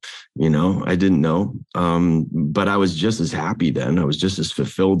coming, I didn't know. But I was just as happy then. I was just as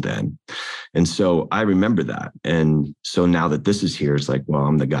fulfilled then. And so I remember that. And so now that this is here, it's like, well,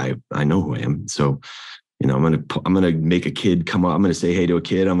 I'm the guy, I know who I am. So, I'm going to make a kid come up. I'm going to say hey to a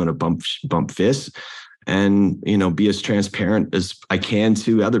kid. I'm going to bump fists and, be as transparent as I can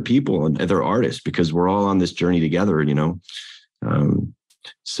to other people and other artists, because we're all on this journey together,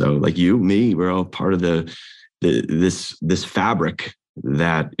 so like you, me, we're all part of this fabric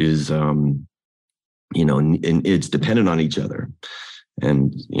that is, and it's dependent on each other.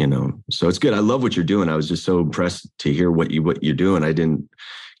 And, so it's good. I love what you're doing. I was just so impressed to hear what you're doing. I didn't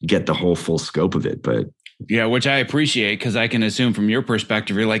get the whole full scope of it, but yeah, which I appreciate, because I can assume from your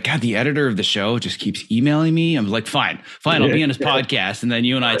perspective, you're like, God, the editor of the show just keeps emailing me. I'm like, fine, I'll be on his podcast. And then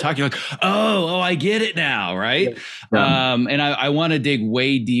you and I talk, you're like, oh, I get it now. Right. Yeah. And I want to dig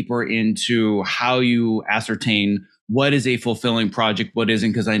way deeper into how you ascertain what is a fulfilling project, what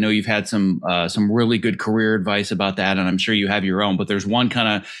isn't, because I know you've had some really good career advice about that. And I'm sure you have your own, but there's one kind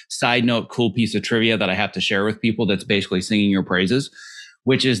of side note, cool piece of trivia that I have to share with people that's basically singing your praises.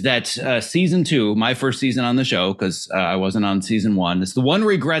 which is that season 2, my first season on the show, because I wasn't on season 1. It's the one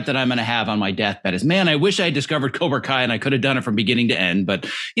regret that I'm going to have on my deathbed is, man, I wish I had discovered Cobra Kai and I could have done it from beginning to end. But,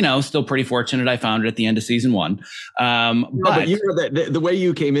 still pretty fortunate I found it at the end of season 1. But the way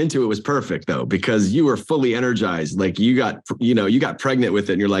you came into it was perfect, though, because you were fully energized. Like you got pregnant with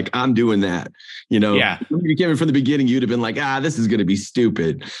it and you're like, I'm doing that. Yeah. If you came in from the beginning, you'd have been like, this is going to be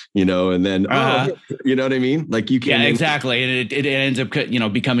stupid, and then, you know what I mean? Like you came in. Exactly. And it ends up,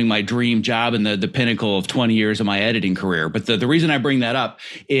 becoming my dream job and the pinnacle of 20 years of my editing career. But the reason I bring that up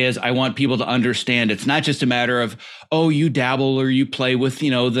is I want people to understand it's not just a matter of, you dabble or you play with,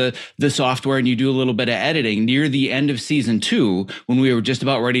 the software and you do a little bit of editing. Near the end of season 2, when we were just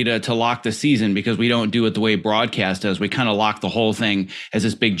about ready to lock the season, because we don't do it the way broadcast does, we kind of lock the whole thing as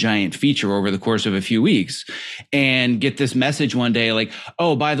this big giant feature over the course of a few weeks, and get this message one day like,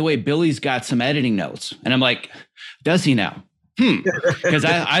 oh, by the way, Billy's got some editing notes. And I'm like, does he now? Because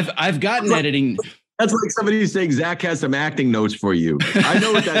I've gotten editing. That's like somebody saying Zach has some acting notes for you. I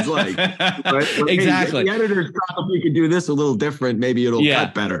know what that's like. Right? Exactly. The editor's thought if you could do this a little different, maybe it'll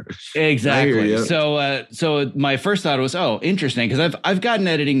cut better. Exactly. So my first thought was, interesting, because I've gotten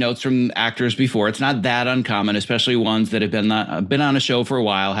editing notes from actors before. It's not that uncommon, especially ones that have been on a show for a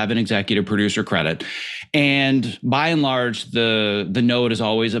while, have an executive producer credit. And by and large, the note is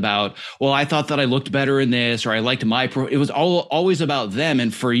always about, well, I thought that I looked better in this, or I liked it was always about them.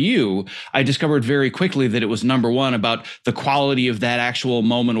 And for you, I discovered very quickly that it was, number one, about the quality of that actual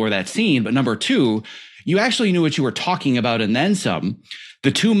moment or that scene. But number two, you actually knew what you were talking about and then some.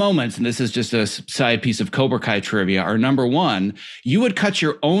 The 2 moments, and this is just a side piece of Cobra Kai trivia, are number one, you would cut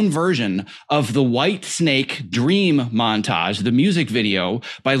your own version of the White Snake Dream montage, the music video,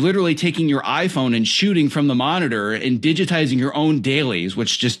 by literally taking your iPhone and shooting from the monitor and digitizing your own dailies,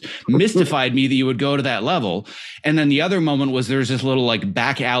 which just mystified me that you would go to that level. And then the other moment was there's this little like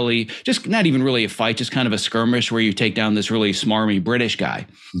back alley, just not even really a fight, just kind of a skirmish where you take down this really smarmy British guy.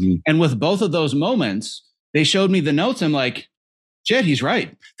 Mm-hmm. And with both of those moments, they showed me the notes. I'm like, shit, he's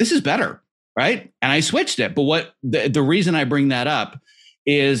right. This is better, right? And I switched it. But what the reason I bring that up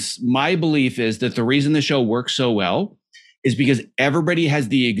is my belief is that the reason the show works so well is because everybody has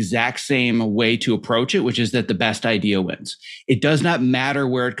the exact same way to approach it, which is that the best idea wins. It does not matter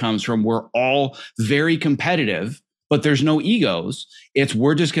where it comes from. We're all very competitive, but there's no egos.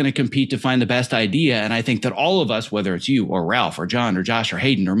 We're just going to compete to find the best idea. And I think that all of us, whether it's you or Ralph or John or Josh or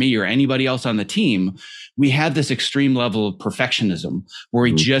Hayden or me or anybody else on the team, we have this extreme level of perfectionism where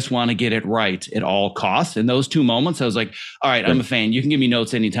we just want to get it right at all costs. In those 2 moments, I was like, all right, I'm a fan. You can give me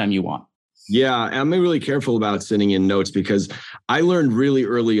notes anytime you want. Yeah, I'm really careful about sending in notes because I learned really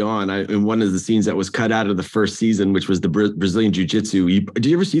early on in one of the scenes that was cut out of the first season, which was the Brazilian Jiu-Jitsu. Did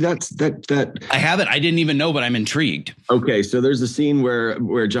you ever see that? I haven't. I didn't even know, but I'm intrigued. Okay, so there's a scene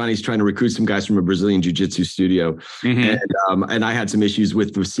where Johnny's trying to recruit some guys from a Brazilian Jiu-Jitsu studio, and I had some issues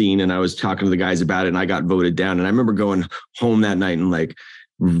with the scene, and I was talking to the guys about it, and I got voted down. And I remember going home that night and like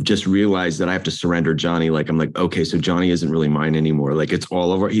just realized that I have to surrender Johnny. Like, I'm like, okay, so Johnny isn't really mine anymore. Like he's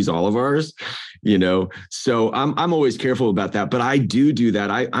all of ours, So I'm always careful about that, but I do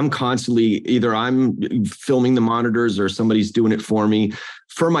that. I'm constantly, either I'm filming the monitors or somebody's doing it for me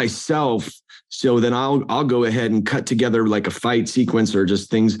for myself. So then I'll go ahead and cut together like a fight sequence or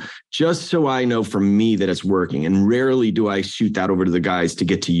just things, just so I know for me that it's working. And rarely do I shoot that over to the guys to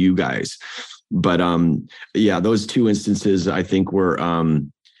get to you guys. But those 2 instances I think were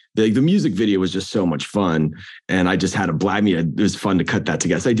the music video was just so much fun, and I just had a blast. It was fun to cut that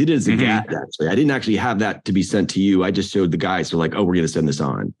together. So I did it as a gag. Actually, I didn't actually have that to be sent to you. I just showed the guys. So like, oh, we're going to send this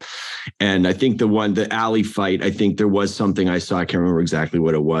on. And I think the alley fight, I think there was something I saw. I can't remember exactly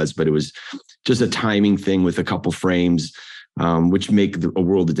what it was, but it was just a timing thing with a couple frames. Which make a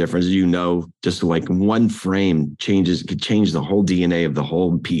world of difference. Just like one frame could change the whole DNA of the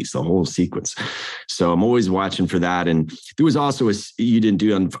whole piece, the whole sequence. So I'm always watching for that. And there was also you didn't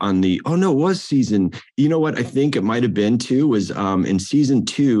do on the, it was season. You know what? I think it might've been too, was in season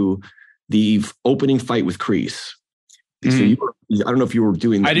 2, the opening fight with Kreese. So I don't know if you were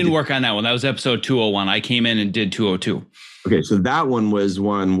doing that. I didn't work on that one. That was episode 201. I came in and did 202. Okay. So that one was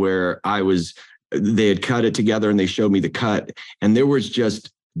one where they had cut it together and they showed me the cut, and there was just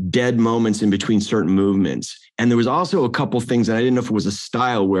dead moments in between certain movements. And there was also a couple things that I didn't know if it was a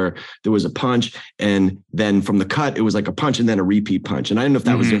style where there was a punch and then from the cut, it was like a punch and then a repeat punch. And I didn't know if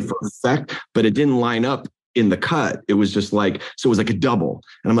that was there for effect, but it didn't line up in the cut, it was just like, so it was like a double.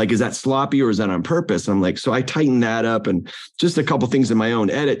 And I'm like, is that sloppy or is that on purpose? And I'm like, so I tightened that up and just a couple things in my own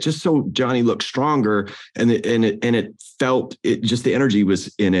edit, just so Johnny looked stronger. And it felt it, just the energy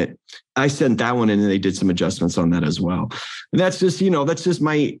was in it. I sent that one in and they did some adjustments on that as well. And that's just, that's just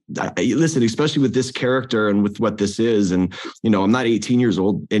listen, especially with this character and with what this is. And, I'm not 18 years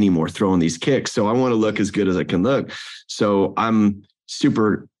old anymore throwing these kicks. So I want to look as good as I can look. So I'm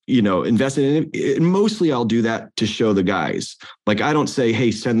super, invested in it. And mostly I'll do that to show the guys. Like, I don't say, hey,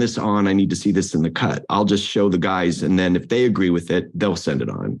 send this on. I need to see this in the cut. I'll just show the guys. And then if they agree with it, they'll send it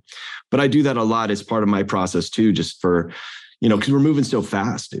on. But I do that a lot as part of my process too, just for, because we're moving so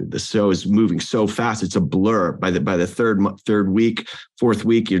fast, dude. The show is moving so fast. It's a blur. By the third week, fourth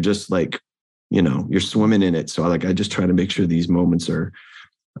week, you're just like, you're swimming in it. So I just try to make sure these moments are,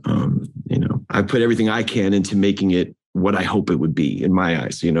 I put everything I can into making it what I hope it would be in my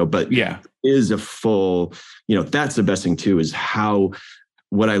eyes, but yeah, is a full, that's the best thing too, is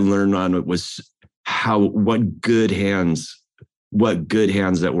what I learned on it was what good hands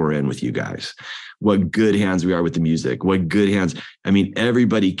that we're in with you guys, what good hands we are with the music, what good hands. I mean,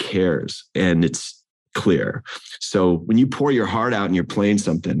 everybody cares and it's clear. So when you pour your heart out and you're playing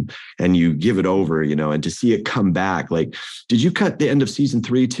something and you give it over, and to see it come back, like, did you cut the end of season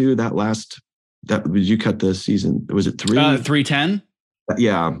 3 too? Did you cut the season? Was it 3? 310?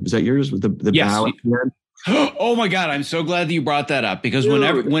 Yeah. Was that yours with the yes. bow? Oh my God. I'm so glad that you brought that up, because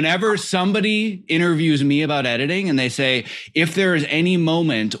whenever somebody interviews me about editing and they say, if there is any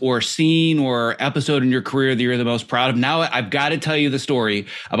moment or scene or episode in your career that you're the most proud of, now I've got to tell you the story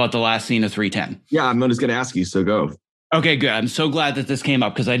about the last scene of 310. Yeah. I'm just going to ask you. So go. Okay, good. I'm so glad that this came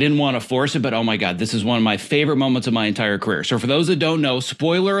up because I didn't want to force it, but oh my God, this is one of my favorite moments of my entire career. So for those that don't know,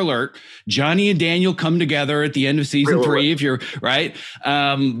 spoiler alert, Johnny and Daniel come together at the end of season 3, if you're right.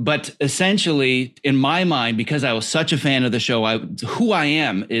 But essentially, in my mind, because I was such a fan of the show, who I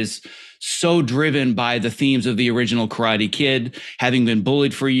am is so driven by the themes of the original Karate Kid, having been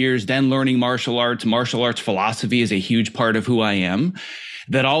bullied for years, then learning martial arts. Martial arts philosophy is a huge part of who I am.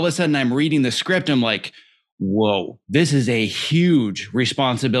 That all of a sudden I'm reading the script, I'm like, whoa, this is a huge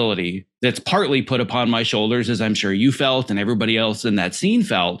responsibility that's partly put upon my shoulders, as I'm sure you felt and everybody else in that scene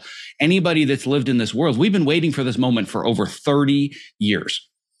felt. Anybody that's lived in this world, we've been waiting for this moment for over 30 years.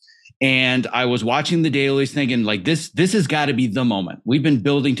 And I was watching the dailies thinking, like, this has got to be the moment. We've been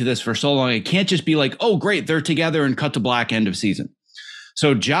building to this for so long. It can't just be like, oh, great, they're together and cut to black, end of season.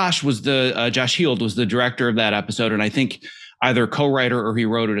 So Josh Heald was the director of that episode. And I think either co-writer or he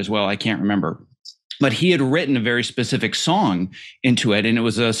wrote it as well. I can't remember. But he had written a very specific song into it, and it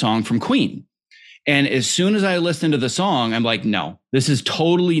was a song from Queen. And as soon as I listened to the song, I'm like, no, this is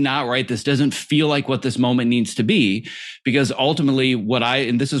totally not right. This doesn't feel like what this moment needs to be, because ultimately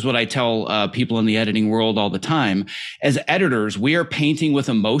and this is what I tell people in the editing world all the time, as editors, we are painting with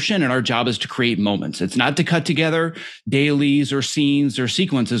emotion and our job is to create moments. It's not to cut together dailies or scenes or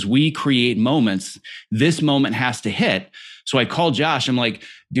sequences. We create moments. This moment has to hit. So I called Josh. I'm like,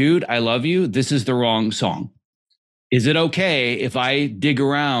 dude, I love you. This is the wrong song. Is it okay if I dig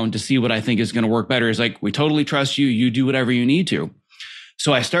around to see what I think is going to work better? He's like, we totally trust you. You do whatever you need to.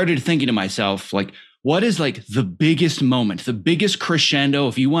 So I started thinking to myself, like, what is like the biggest moment, the biggest crescendo?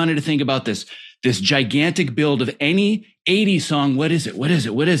 If you wanted to think about this gigantic build of any 80s song, what is it? What is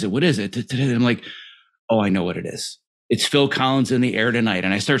it? What is it? What is it? And I'm like, oh, I know what it is. It's Phil Collins' In the Air Tonight.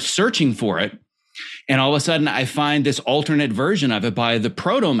 And I start searching for it. And all of a sudden I find this alternate version of it by the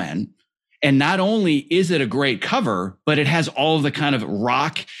Proto Men. And not only is it a great cover, but it has all of the kind of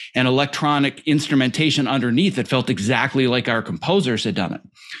rock and electronic instrumentation underneath that felt exactly like our composers had done it.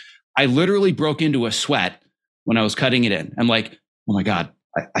 I literally broke into a sweat when I was cutting it in. I'm like, oh my God,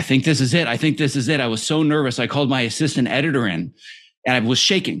 I think this is it. I think this is it. I was so nervous. I called my assistant editor in and I was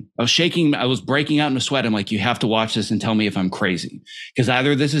shaking. I was breaking out in a sweat. I'm like, you have to watch this and tell me if I'm crazy, because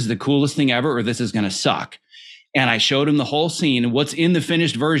either this is the coolest thing ever or this is going to suck. And I showed him the whole scene. And what's in the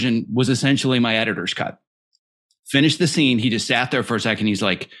finished version was essentially my editor's cut. Finished the scene. He just sat there for a second. He's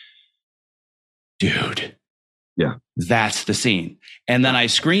like, dude, yeah, that's the scene. And then I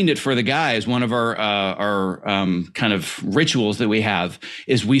screened it for the guys. One of our kind of rituals that we have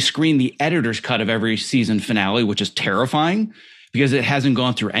is we screen the editor's cut of every season finale, which is terrifying because it hasn't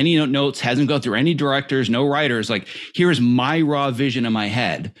gone through any notes, hasn't gone through any directors, no writers. Like, here's my raw vision in my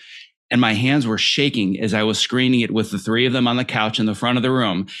head. And my hands were shaking as I was screening it with the three of them on the couch in the front of the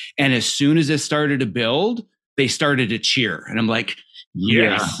room. And as soon as it started to build, they started to cheer. And I'm like,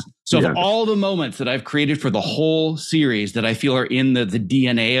 yes. Yeah. So of all the moments that I've created for the whole series that I feel are in the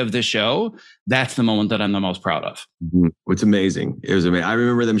DNA of the show, that's the moment that I'm the most proud of. It's amazing. It was amazing. I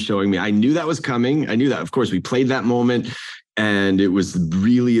remember them showing me. I knew that was coming. I knew that. Of course, we played that moment, and it was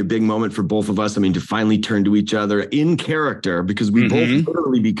really a big moment for both of us. I mean, to finally turn to each other in character, because we both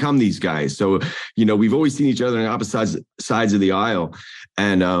literally become these guys. So, we've always seen each other on opposite sides of the aisle.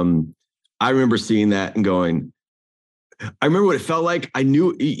 And I remember seeing that and going, I remember what it felt like. I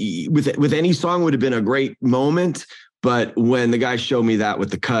knew with any song would have been a great moment. But when the guy showed me that with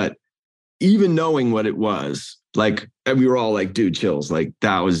the cut, even knowing what it was, like, we were all like, dude, chills. Like,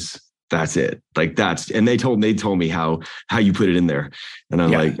 that's it. Like, and they told me how you put it in there. And I'm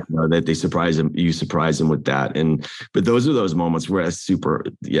like, that they surprise him. You surprise him with that. But those are those moments where it's super.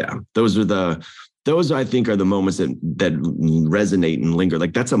 Yeah. Those I think are the moments that resonate and linger.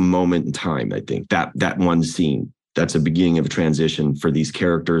 Like, that's a moment in time. I think that one scene, that's a beginning of a transition for these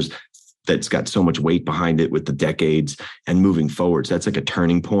characters that's got so much weight behind it with the decades and moving forward. So that's like a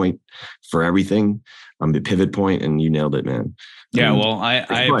turning point for everything. The pivot point, and you nailed it, man. Yeah, well,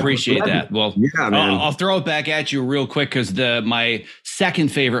 I appreciate that. Well, yeah, man. I'll throw it back at you real quick, because my second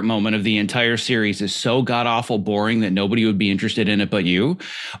favorite moment of the entire series is so god awful boring that nobody would be interested in it but you.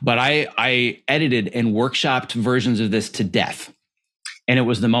 But I edited and workshopped versions of this to death, and it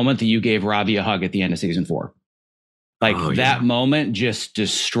was the moment that you gave Robbie a hug at the end of season 4. Like, that moment just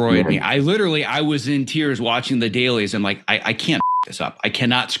destroyed me. I was in tears watching the dailies. I'm like, I can't this up. I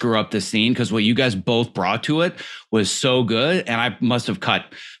cannot screw up this scene, because what you guys both brought to it was so good. And I must have cut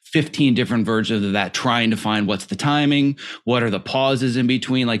 15 different versions of that, trying to find what's the timing, what are the pauses in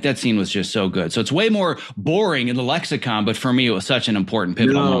between. Like, that scene was just so good. So it's way more boring in the lexicon, but for me, it was such an important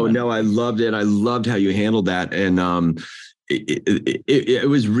pivotal moment. No, I loved it. I loved how you handled that. And, it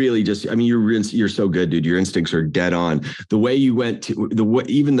was really just, I mean, you're so good, dude. Your instincts are dead on. The way you went to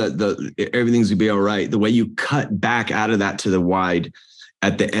even the everything's gonna be all right. The way you cut back out of that to the wide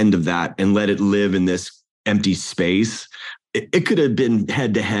at the end of that and let it live in this empty space. It could have been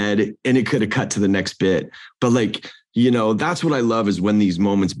head to head, and it could have cut to the next bit. But like, that's what I love, is when these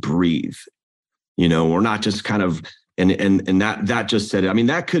moments breathe. We're not just kind of, and that just said it. I mean,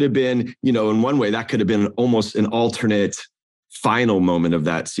 that could have been, in one way, that could have been almost an alternate final moment of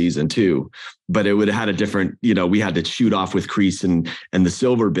that season too, but it would have had a different, we had to shoot off with Kreese and the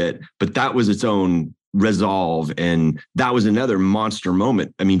silver bit, but that was its own resolve. And that was another monster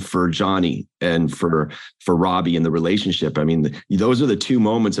moment. I mean, for Johnny and for Robbie and the relationship. I mean, those are the two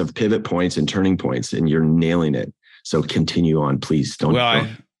moments of pivot points and turning points, and you're nailing it. So continue on, please. Don't. Well,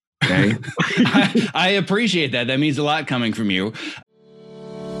 okay. I appreciate that. That means a lot coming from you.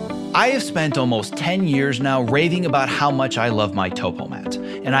 I have spent almost 10 years now raving about how much I love my Topomat,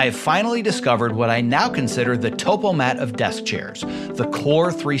 and I have finally discovered what I now consider the Topomat of desk chairs, the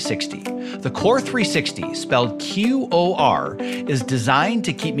Core 360. The Core 360, spelled QOR, is designed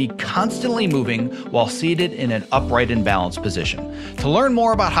to keep me constantly moving while seated in an upright and balanced position. To learn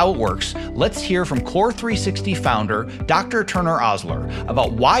more about how it works, let's hear from Core 360 founder Dr. Turner Osler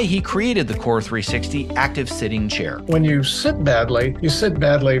about why he created the Core 360 active sitting chair. When you sit badly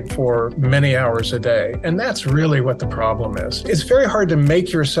for many hours a day, and that's really what the problem is. It's very hard to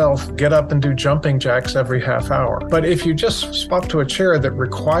make yourself get up and do jumping jacks every half hour. But if you just swap to a chair that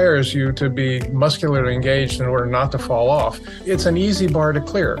requires you to be muscularly engaged in order not to fall off, it's an easy bar to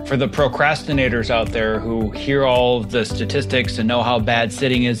clear. For the procrastinators out there who hear all of the statistics and know how bad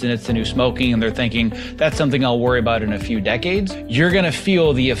sitting is and it's the new smoking, and they're thinking, that's something I'll worry about in a few decades, you're going to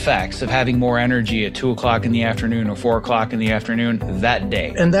feel the effects of having more energy at 2 o'clock in the afternoon or 4 o'clock in the afternoon that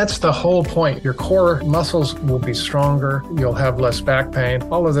day. And that's the whole point. Your core muscles will be stronger. You'll have less back pain.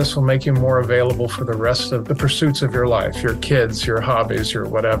 All of this will make you more available for the rest of the pursuits of your life, your kids, your hobbies, your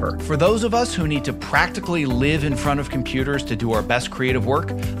whatever. For those of us who need to practically live in front of computers to do our best creative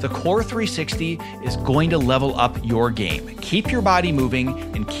work, the Core 360 is going to level up your game. Keep your body moving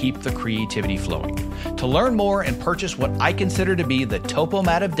and keep the creativity flowing. To learn more and purchase what I consider to be the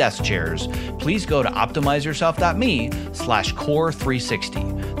Topomat of desk chairs, please go to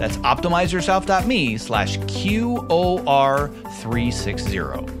optimizeyourself.me/core360. That's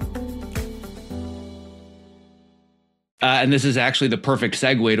optimizeyourself.me/QOR360. And this is actually the perfect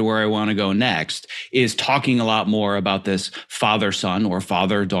segue to where I want to go next, is talking a lot more about this father-son or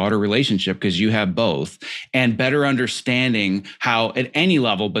father-daughter relationship, because you have both, and better understanding how at any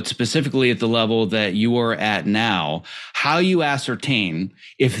level, but specifically at the level that you are at now, how you ascertain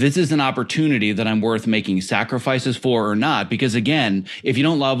if this is an opportunity that I'm worth making sacrifices for or not. Because again, if you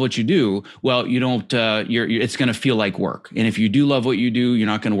don't love what you do, well, you don't, it's going to feel like work. And if you do love what you do, you're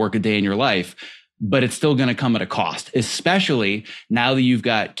not going to work a day in your life. but it's still going to come at a cost, especially now that you've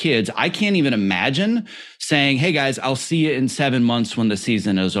got kids. I can't even imagine saying, hey guys, I'll see you in 7 months when the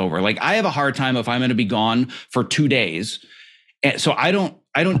season is over. Like, I have a hard time if I'm going to be gone for 2 days. And so I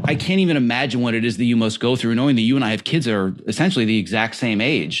can't even imagine what it is that you must go through, knowing that you and I have kids that are essentially the exact same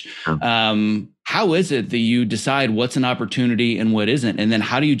age. How is it that you decide what's an opportunity and what isn't? And then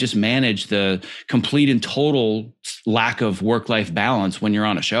how do you just manage the complete and total lack of work-life balance when you're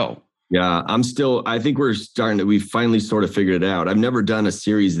on a show? Yeah, I think we finally sort of figured it out. I've never done a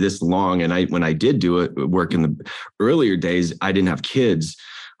series this long. And when I did do it, work in the earlier days, I didn't have kids.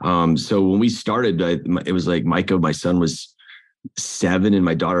 So when we started, it was like Micah, my son, was 7 and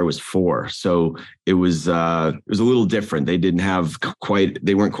my daughter was 4. So it was a little different. They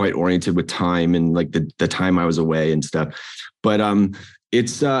weren't quite oriented with time and like the time I was away and stuff. But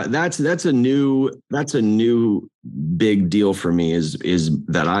it's that's a new big deal for me is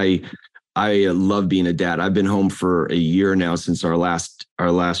that I love being a dad. I've been home for a year now since our last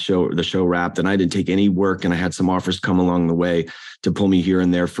show, the show wrapped, and I didn't take any work, and I had some offers come along the way to pull me here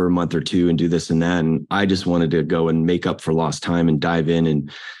and there for a month or two and do this and that. And I just wanted to go and make up for lost time and dive in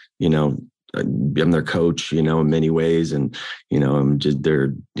and, I'm their coach, in many ways. And, I'm just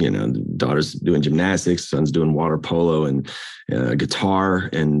daughter's doing gymnastics, son's doing water polo and guitar.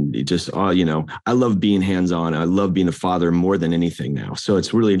 And it just, I love being hands-on. I love being a father more than anything now. So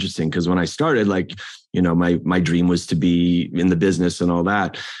it's really interesting because when I started, my dream was to be in the business and all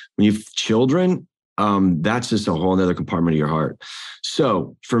that. When you have children, that's just a whole other compartment of your heart.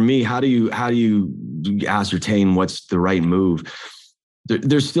 So for me, how do you ascertain what's the right move?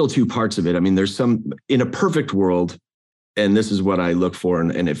 There's still 2 parts of it. I mean, there's some in a perfect world, and this is what I look for.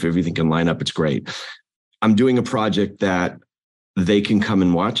 And if everything can line up, it's great. I'm doing a project that they can come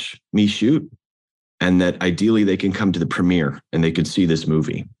and watch me shoot, and that ideally they can come to the premiere and they can see this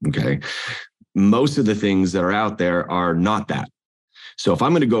movie. Okay. Most of the things that are out there are not that. So if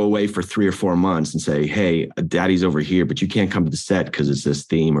I'm going to go away for 3 or 4 months and say, hey, daddy's over here, but you can't come to the set because it's this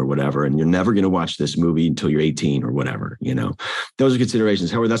theme or whatever, and you're never going to watch this movie until you're 18 or whatever, those are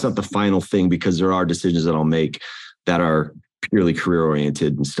considerations. However, that's not the final thing because there are decisions that I'll make that are purely career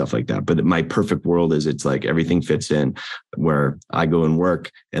oriented and stuff like that. But my perfect world is it's like everything fits in where I go and work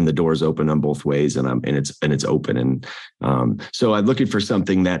and the doors open on both ways and it's open. And so I'm looking for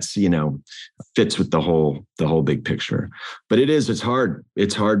something that's, fits with the whole big picture. But it's hard.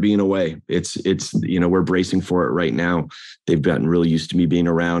 It's hard being away. It's we're bracing for it right now. They've gotten really used to me being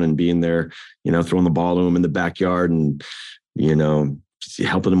around and being there, throwing the ball to them in the backyard and,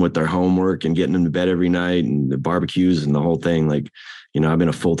 helping them with their homework and getting them to bed every night and the barbecues and the whole thing. Like, I've been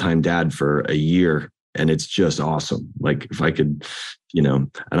a full-time dad for a year and it's just awesome. Like if I could,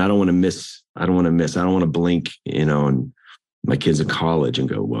 and I don't want to miss, I don't want to blink, and my kids in college and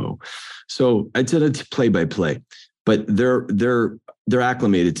go, whoa. So I did it play by play, but they're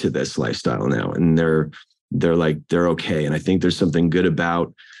acclimated to this lifestyle now and they're okay. And I think there's something good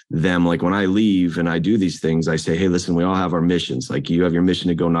about them. Like when I leave and I do these things, I say, hey, listen, we all have our missions. Like you have your mission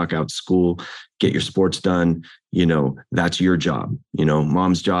to go knock out school, get your sports done. That's your job.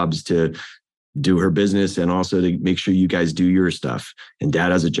 Mom's job is to do her business and also to make sure you guys do your stuff. And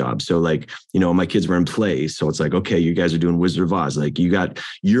dad has a job. So my kids were in plays. So it's like, okay, you guys are doing Wizard of Oz. Like you got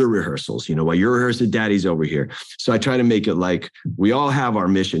your rehearsals, while you're rehearsing, daddy's over here. So I try to make it like we all have our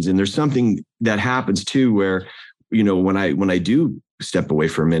missions. And there's something that happens too, where, when I do step away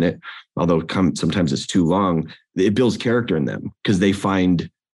for a minute, although sometimes it's too long, it builds character in them because they find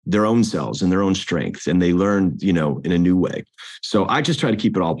their own selves and their own strengths and they learn, in a new way. So I just try to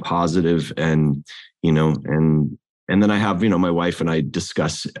keep it all positive and then I have, my wife and I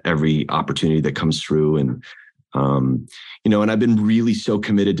discuss every opportunity that comes through and I've been really so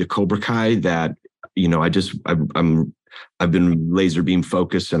committed to Cobra Kai that, I've been laser beam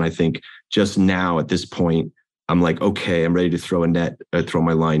focused. And I think just now at this point, I'm like, okay, I'm ready to throw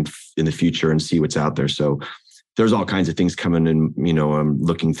my line in the future and see what's out there. So there's all kinds of things coming in, I'm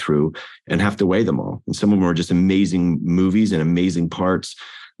looking through and have to weigh them all. And some of them are just amazing movies and amazing parts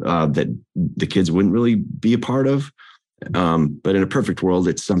that the kids wouldn't really be a part of. But in a perfect world,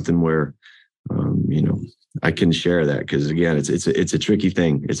 it's something where, I can share that because again, it's a tricky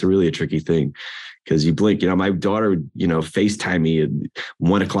thing. It's really a tricky thing. Because you blink, my daughter would, FaceTime me at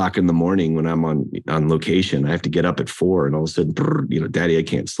 1 o'clock in the morning when I'm on location. I have to get up at 4 and all of a sudden, daddy, I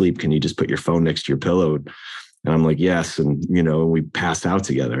can't sleep. Can you just put your phone next to your pillow? And I'm like, yes. And, we pass out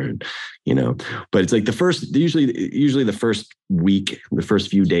together and, but it's like usually the first week, the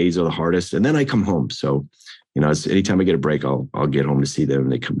first few days are the hardest. And then I come home. So, anytime I get a break, I'll get home to see them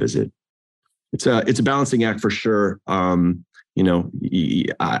and they come visit. It's a balancing act for sure.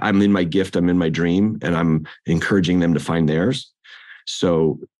 I'm in my gift, I'm in my dream, and I'm encouraging them to find theirs.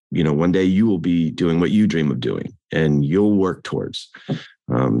 So, one day you will be doing what you dream of doing and you'll work towards.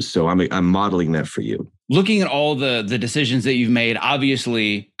 So I'm modeling that for you. Looking at all the decisions that you've made,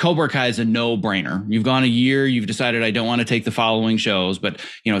 obviously Cobra Kai is a no-brainer. You've gone a year, you've decided I don't want to take the following shows, but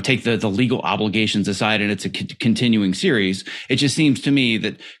take the legal obligations aside, and it's a continuing series. It just seems to me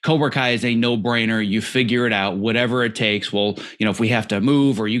that Cobra Kai is a no-brainer. You figure it out, whatever it takes. Well, if we have to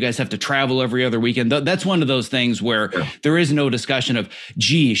move or you guys have to travel every other weekend, that's one of those things where there is no discussion of,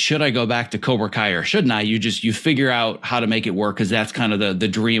 gee, should I go back to Cobra Kai or shouldn't I? You figure out how to make it work, because that's kind of the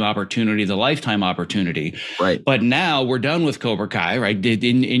dream opportunity, the lifetime opportunity. Right. But now we're done with Cobra Kai, right?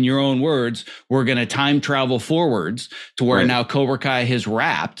 In your own words, we're going to time travel forwards to where now Cobra Kai has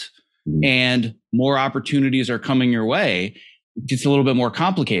wrapped and more opportunities are coming your way. It's a little bit more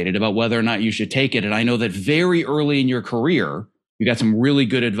complicated about whether or not you should take it. And I know that very early in your career, you got some really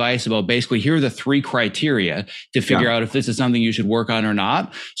good advice about basically here are the 3 criteria to figure out if this is something you should work on or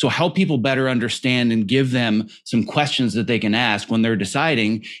not. So help people better understand and give them some questions that they can ask when they're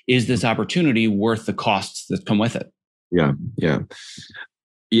deciding, is this opportunity worth the costs that come with it? Yeah.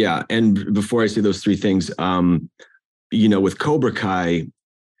 And before I say those 3 things, with Cobra Kai,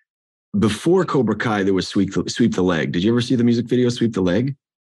 before Cobra Kai, there was Sweep the Leg. Did you ever see the music video, Sweep the Leg?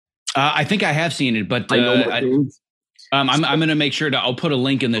 I think I have seen it, but I'm going to make sure I'll put a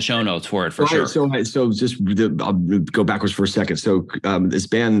link in the show notes for it for sure. So I'll go backwards for a second. So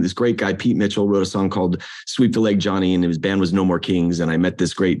this great guy, Pete Mitchell, wrote a song called Sweep the Leg, Johnny, and his band was No More Kings. And I met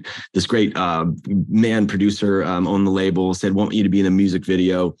this great man producer on the label, said, want you to be in a music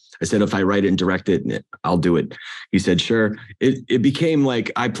video. I said, if I write it and direct it, I'll do it. He said, sure. It became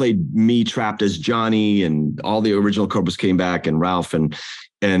like I played me trapped as Johnny, and all the original Cobras came back, and Ralph, and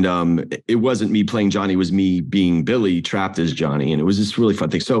it wasn't me playing Johnny, it was me being Billy trapped as Johnny. And it was this really fun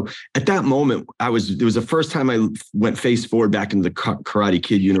thing. So at that moment, it was the first time I went face forward back into the Karate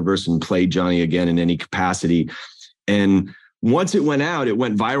Kid universe and played Johnny again in any capacity. And once it went out, it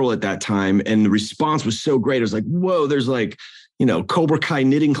went viral at that time. And the response was so great. It was like, whoa, there's like, Cobra Kai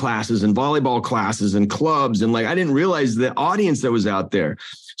knitting classes and volleyball classes and clubs. And like, I didn't realize the audience that was out there.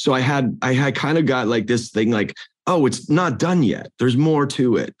 So I had kind of got like this thing like, oh, it's not done yet. There's more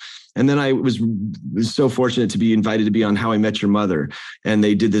to it. And then I was so fortunate to be invited to be on How I Met Your Mother. And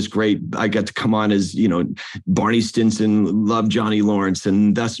they did this I got to come on as, Barney Stinson, loved Johnny Lawrence,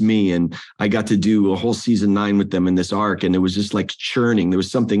 and thus me. And I got to do a whole season 9 with them in this arc. And it was just like churning. There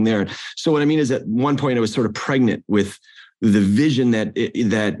was something there. So what I mean is at one point I was sort of pregnant with the vision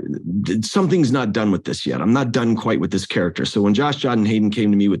that something's not done with this yet. I'm not done quite with this character. So when Josh John Hayden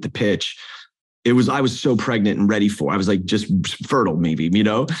came to me with the pitch, I was so pregnant and ready I was like just fertile maybe,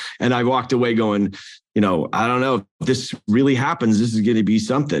 and I walked away going, I don't know if this really happens. This is going to be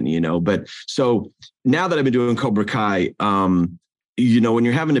something, but so now that I've been doing Cobra Kai, when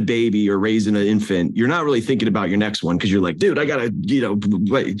you're having a baby or raising an infant, you're not really thinking about your next one. 'Cause you're like, dude, I gotta,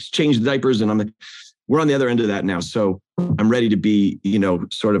 change the diapers. And we're on the other end of that now. So I'm ready to be,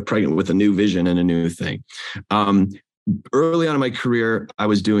 sort of pregnant with a new vision and a new thing. Early on in my career, I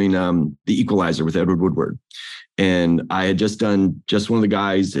was doing The Equalizer with Edward Woodward. And I had just done Just One of the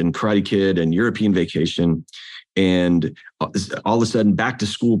Guys and Karate Kid and European Vacation. And all of a sudden, Back to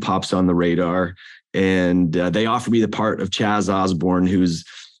School pops on the radar. And they offered me the part of Chaz Osborne, who's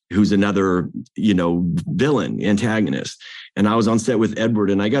another, villain, antagonist. And I was on set with Edward,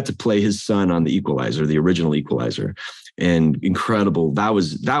 and I got to play his son on The Equalizer, the original Equalizer. And incredible. That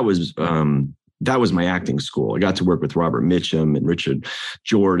was my acting school. I got to work with Robert Mitchum and Richard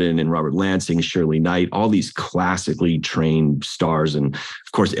Jordan and Robert Lansing, Shirley Knight, all these classically trained stars, and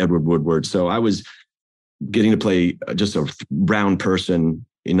of course, Edward Woodward. So I was getting to play just a round person,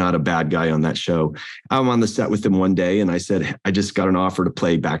 not a bad guy on that show. I'm on the set with him one day, and I said, I just got an offer to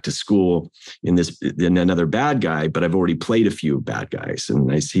play Back to School in another bad guy, but I've already played a few bad guys.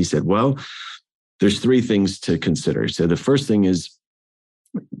 And he said, well, there's 3 things to consider. So the first thing is,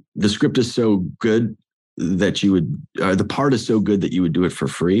 the script is so good that the part is so good that you would do it for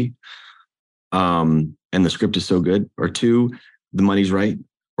free. And the script is so good. Or 2, the money's right.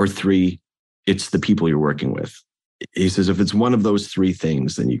 Or 3, it's the people you're working with. He says, if it's one of those 3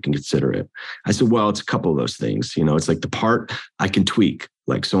 things, then you can consider it. I said, well, it's a couple of those things. It's like the part I can tweak.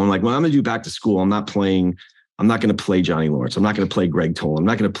 Like, so I'm like, well, I'm going to do Back to School. I'm not going to play Johnny Lawrence. I'm not going to play Greg Toll. I'm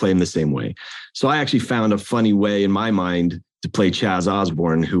not going to play him the same way. So I actually found a funny way in my mind to play Chaz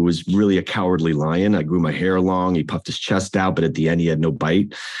Osborne, who was really a cowardly lion. I grew my hair long. He puffed his chest out, but at the end he had no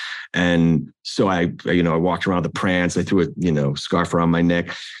bite. And so I walked around the prance. I threw a, scarf around my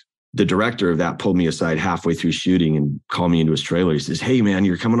neck. the director of that pulled me aside halfway through shooting and called me into his trailer. He says, "Hey man,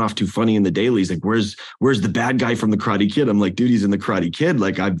 you're coming off too funny in the dailies. Like, where's the bad guy from the Karate Kid?" I'm like, "Dude, he's in the Karate Kid.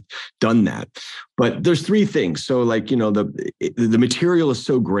 Like, I've done that." But there's three things. So like, the material is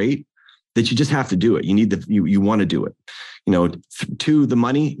so great that you just have to do it. You want to do it. Two, the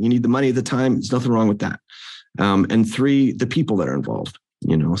money. You need the money at the time. There's nothing wrong with that. And three, the people that are involved.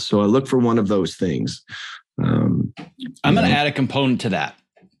 So I look for one of those things. I'm going to add a component to that.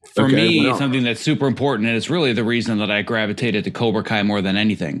 For me, something that's super important, and it's really the reason that I gravitated to Cobra Kai more than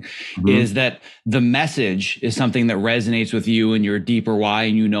anything, is that the message is something that resonates with you and your deeper why,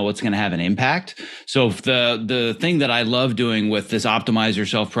 and it's going to have an impact. So if the thing that I love doing with this Optimize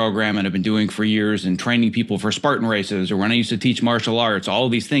Yourself program, and I've been doing for years, and training people for Spartan races, or when I used to teach martial arts, all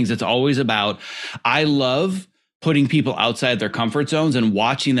of these things, it's always about, I love putting people outside their comfort zones and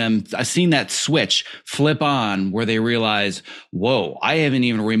watching them. I've seen that switch flip on where they realize, whoa, I haven't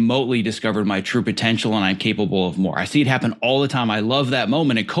even remotely discovered my true potential and I'm capable of more. I see it happen all the time. I love that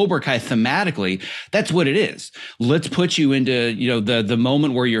moment. And Cobra Kai thematically, that's what it is. Let's put you into, the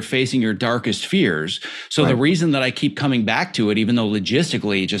moment where you're facing your darkest fears. So The reason that I keep coming back to it, even though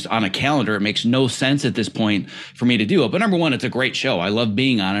logistically, just on a calendar, it makes no sense at this point for me to do it. But number one, it's a great show. I love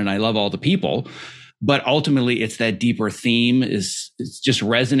being on it and I love all the people. But ultimately, it's that deeper theme it just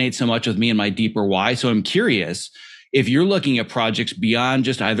resonates so much with me and my deeper why. So I'm curious if you're looking at projects beyond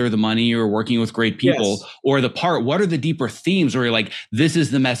just either the money or working with great people or the part, what are the deeper themes where you're like, this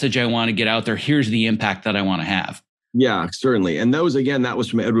is the message I want to get out there. Here's the impact that I want to have. Yeah, certainly. And those, again, that was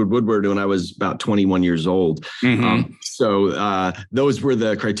from Edward Woodward when I was about 21 years old. So those were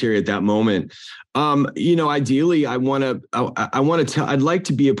the criteria at that moment. Ideally, I'd like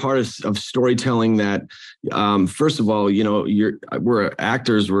to be a part of storytelling that, first of all, we're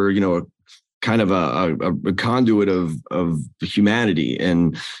actors, we're, kind of a conduit of humanity.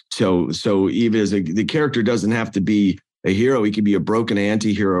 And so even as the character doesn't have to be a hero, he could be a broken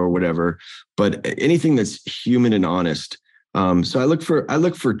anti-hero or whatever, but anything that's human and honest. So I look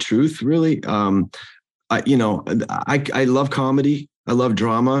for truth, really. I love comedy. I love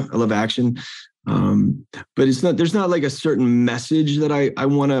drama. I love action. But there's not like a certain message that I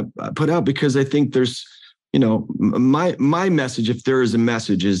want to put out, because I think there's, my message, if there is a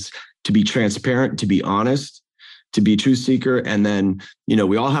message, is to be transparent, to be honest, to be a truth seeker. And then,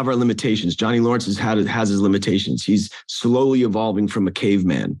 we all have our limitations. Johnny Lawrence has his limitations. He's slowly evolving from a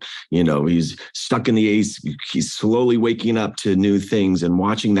caveman. He's stuck in the ace. He's slowly waking up to new things and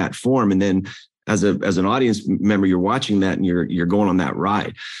watching that form. And then as an audience member, you're watching that and you're going on that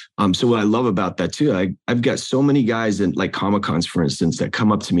ride. So what I love about that too, I've got so many guys in like Comic-Cons, for instance, that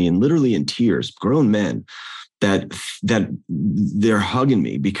come up to me and literally in tears, grown men, that they're hugging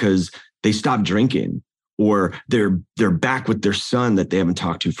me because they stopped drinking, or they're back with their son that they haven't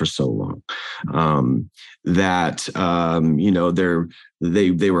talked to for so long.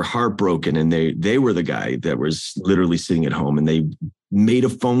 They were heartbroken, and they were the guy that was literally sitting at home, and they made a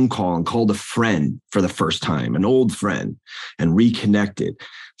phone call and called a friend for the first time, an old friend, and reconnected.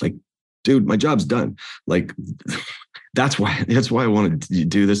 Like, dude, my job's done. Like, that's why I wanted to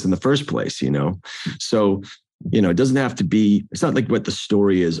do this in the first place, So, it doesn't have to be, it's not like what the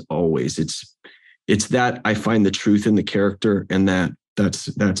story is always. It's that I find the truth in the character, and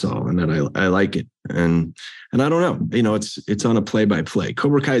that's all. And that I like it. And I don't know, it's on a play-by-play.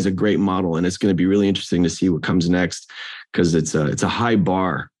 Cobra Kai is a great model, and it's going to be really interesting to see what comes next, because it's a high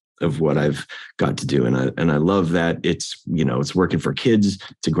bar of what I've got to do. And I love that it's working for kids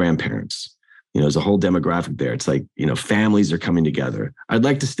to grandparents. There's a whole demographic there. It's like, families are coming together. I'd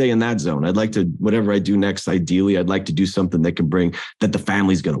like to stay in that zone. I'd like to, whatever I do next, ideally, I'd like to do something that can bring, that the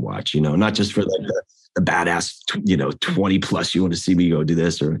family's going to watch, not just for like the badass, 20 plus, you want to see me go do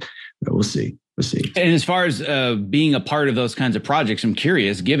this, or we'll see. And as far as being a part of those kinds of projects, I'm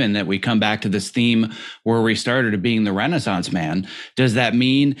curious, given that we come back to this theme where we started of being the Renaissance man, does that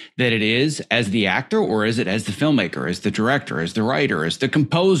mean that it is as the actor, or is it as the filmmaker, as the director, as the writer, as the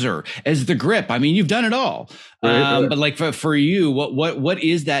composer, as the grip? I mean, you've done it all. Right. But like for you, what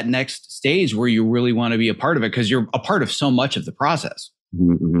is that next stage where you really want to be a part of it? Because you're a part of so much of the process.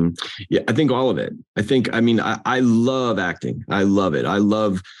 Mm-hmm. Yeah, I think all of it. I love acting. I love it.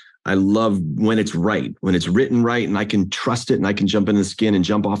 I love when it's right, when it's written right, and I can trust it, and I can jump in the skin and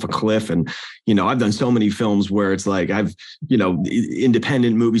jump off a cliff. And, I've done so many films where it's like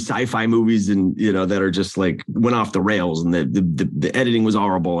independent movies, sci-fi movies, and, that are just like went off the rails, and the editing was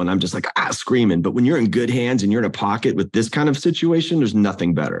horrible. And I'm just like, screaming. But when you're in good hands and you're in a pocket with this kind of situation, there's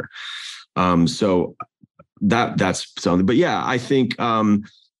nothing better. So that's something. But yeah, I think,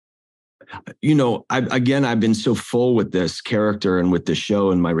 I've been so full with this character and with the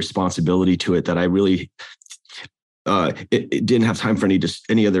show and my responsibility to it that I really it didn't have time for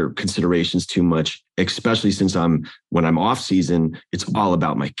any other considerations too much, especially since when I'm off season, it's all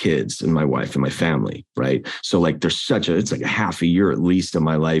about my kids and my wife and my family. Right. So like it's like a half a year at least of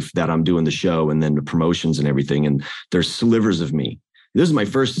my life that I'm doing the show and then the promotions and everything. And there's slivers of me. This is my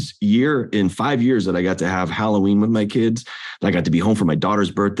first year in 5 years that I got to have Halloween with my kids. And I got to be home for my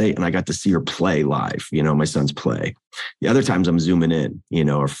daughter's birthday and I got to see her play live, my son's play. The other times I'm zooming in,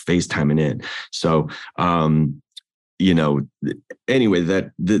 or FaceTiming in. So, anyway,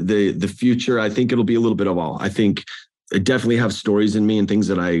 that the future, I think it'll be a little bit of all. I think I definitely have stories in me and things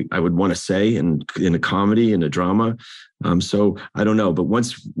that I would want to say in a comedy and a drama. So I don't know, but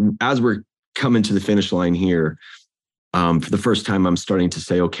as we're coming to the finish line here, for the first time, I'm starting to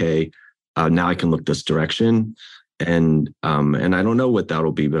say, okay, now I can look this direction. And I don't know what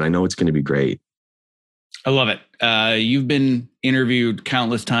that'll be, but I know it's going to be great. I love it. You've been interviewed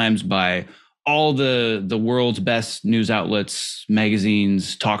countless times by all the world's best news outlets,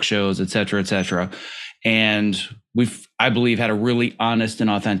 magazines, talk shows, et cetera, and I believe, had a really honest and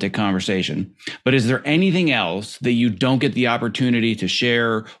authentic conversation. But is there anything else that you don't get the opportunity to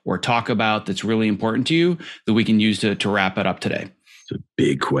share or talk about that's really important to you that we can use to wrap it up today? It's a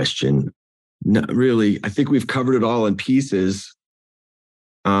big question. Not really. I think we've covered it all in pieces.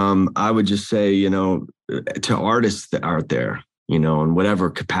 I would just say, to artists that are out there, in whatever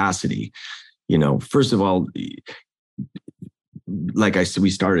capacity, first of all, like I said, we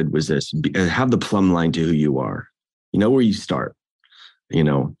started was this: have the plumb line to who you are. Where you start.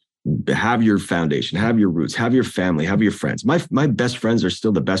 Have your foundation, have your roots, have your family, have your friends. My best friends are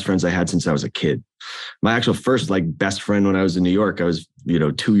still the best friends I had since I was a kid. My actual first best friend when I was in New York, I was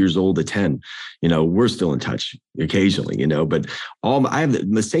 2 years old to 10. We're still in touch occasionally. But I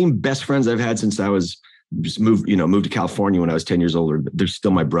have the same best friends I've had since I was just moved to California when I was 10 years old. They're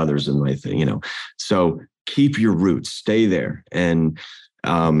still my brothers and my thing. So keep your roots, stay there, and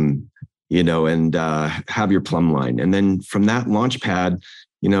have your plumb line. And then from that launch pad,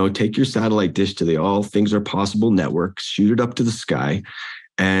 take your satellite dish to the All Things Are Possible network, shoot it up to the sky,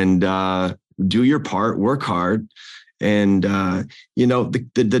 and do your part, work hard. And,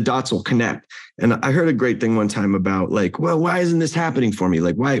 the dots will connect. And I heard a great thing one time about why isn't this happening for me?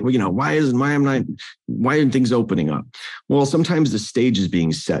 why aren't things opening up? Well, sometimes the stage is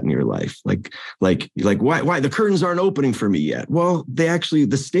being set in your life. Why the curtains aren't opening for me yet? Well,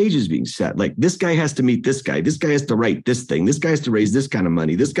 the stage is being set. This guy has to meet this guy. This guy has to write this thing. This guy has to raise this kind of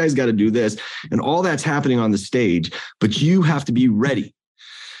money. This guy's got to do this. And all that's happening on the stage, but you have to be ready.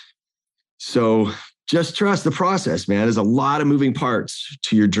 So just trust the process, man. There's a lot of moving parts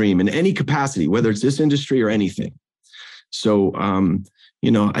to your dream in any capacity, whether it's this industry or anything. So,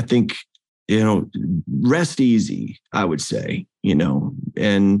 I think, rest easy, I would say,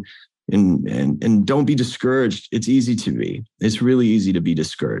 and don't be discouraged. It's easy to be. It's really easy to be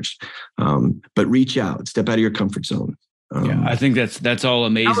discouraged. But reach out, step out of your comfort zone. I think that's all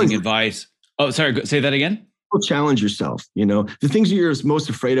amazing advice. Oh, sorry. Say that again. Challenge yourself. The things you're most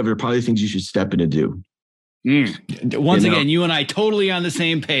afraid of are probably things you should step in and do. Once again, you and I totally on the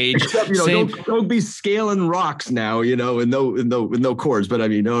same page. Except, don't be scaling rocks now, with no cords. But I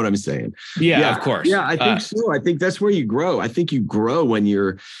mean, you know what I'm saying? Yeah, of course. Yeah, I think so. I think that's where you grow. I think you grow when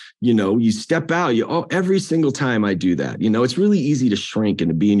you're, you step out. Every single time I do that, it's really easy to shrink and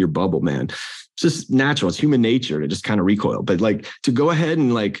to be in your bubble, man. It's just natural. It's human nature to just kind of recoil. But to go ahead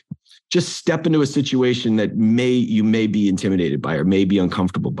and just step into a situation that you may be intimidated by or may be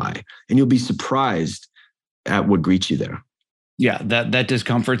uncomfortable by, and you'll be surprised at what greets you there. Yeah, that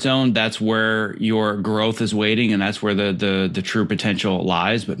discomfort zone, that's where your growth is waiting, and that's where the true potential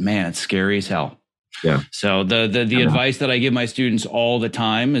lies. But man, it's scary as hell. Yeah. So the advice that I give my students all the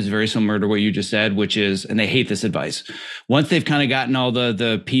time is very similar to what you just said, which is, and they hate this advice. Once they've kind of gotten all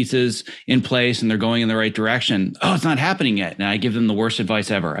the pieces in place and they're going in the right direction, it's not happening yet. And I give them the worst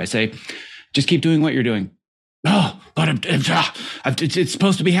advice ever. I say, just keep doing what you're doing. Oh, but it's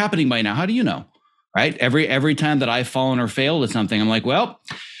supposed to be happening by now. How do you know? Right? Every time that I've fallen or failed at something, I'm like, well,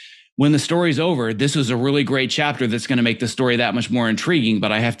 when the story's over, this was a really great chapter that's going to make the story that much more intriguing,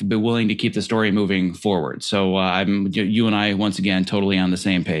 but I have to be willing to keep the story moving forward. So you and I, once again, totally on the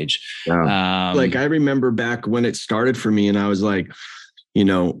same page. Yeah. I remember back when it started for me and I was like,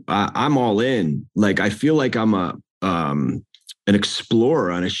 I'm all in. I feel like I'm an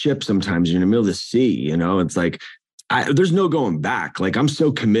explorer on a ship sometimes. You're in the middle of the sea, it's like, there's no going back. Like, I'm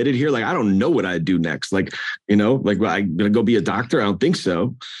so committed here. Like, I don't know what I'd do next. Like, like, well, I'm going to go be a doctor. I don't think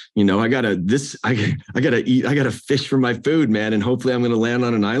so. I gotta eat. I gotta fish for my food, man. And hopefully I'm going to land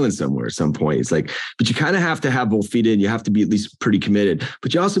on an island somewhere at some point. It's like, but you kind of have to have both feet in. You have to be at least pretty committed,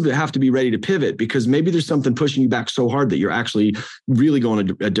 but you also have to be ready to pivot, because maybe there's something pushing you back so hard that you're actually really going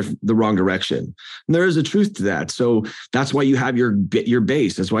the wrong direction. And there is a truth to that. So that's why you have your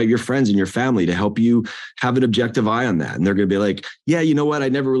base. That's why you have your friends and your family to help you have an objective eye on that. And they're going to be like, yeah, you know what? I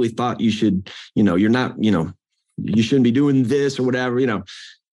never really thought you should, you're not, you shouldn't be doing this or whatever,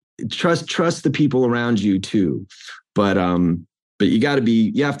 trust the people around you too. But you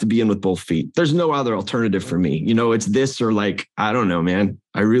have to be in with both feet. There's no other alternative for me. It's this or like, I don't know, man.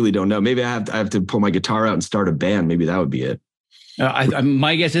 I really don't know. Maybe I have to pull my guitar out and start a band. Maybe that would be it.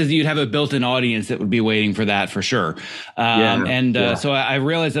 My guess is you'd have a built-in audience that would be waiting for that for sure. So I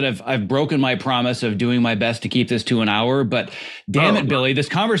realize that I've broken my promise of doing my best to keep this to an hour, but damn it, Billy, this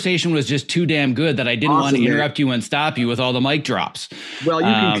conversation was just too damn good that I didn't want to interrupt you and stop you with all the mic drops. Well, you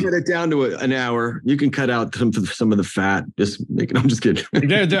can cut it down to an hour. You can cut out some of the fat. I'm just kidding.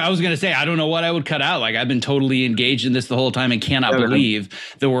 I was going to say, I don't know what I would cut out. Like, I've been totally engaged in this the whole time and cannot believe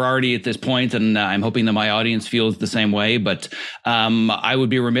that we're already at this point, and I'm hoping that my audience feels the same way. But I would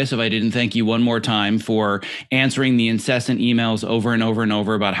be remiss if I didn't thank you one more time for answering the incessant emails over and over and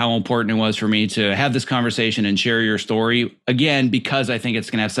over about how important it was for me to have this conversation and share your story again, because I think it's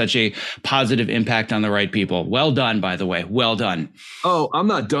going to have such a positive impact on the right people. Well done, by the way. Well done. Oh, I'm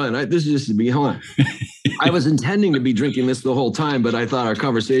not done. This is just the beginning. Hold on. I was intending to be drinking this the whole time, but I thought our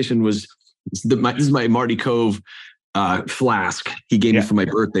conversation was this is my Marty Cove flask he gave me for my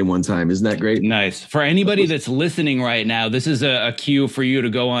birthday one time. Isn't that great? Nice. For anybody that's listening right now, this is a cue for you to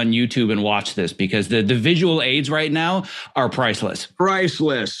go on YouTube and watch this, because the visual aids right now are priceless.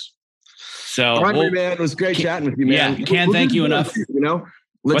 Priceless. So, all right, man, it was great chatting with you, man. Yeah, can't thank you enough.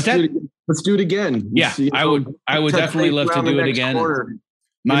 Let's do it again. Yeah, I would definitely love to do it again.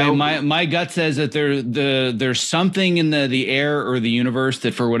 My gut says that there's something in the air or the universe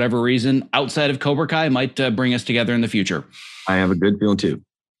that, for whatever reason, outside of Cobra Kai, might bring us together in the future. I have a good feeling too.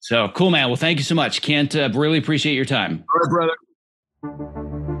 So cool, man. Well, thank you so much. Can't really appreciate your time. All right, brother.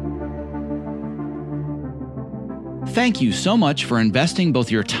 Thank you so much for investing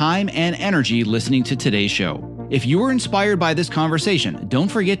both your time and energy listening to today's show. If you were inspired by this conversation, don't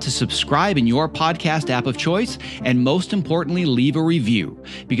forget to subscribe in your podcast app of choice, and most importantly, leave a review,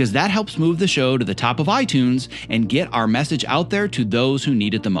 because that helps move the show to the top of iTunes and get our message out there to those who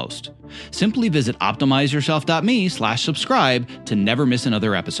need it the most. Simply visit optimizeyourself.me/subscribe to never miss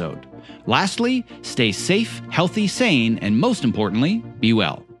another episode. Lastly, stay safe, healthy, sane, and most importantly, be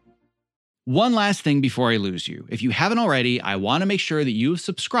well. One last thing before I lose you. If you haven't already, I want to make sure that you've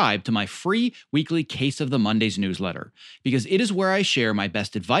subscribed to my free weekly Case of the Mondays newsletter, because it is where I share my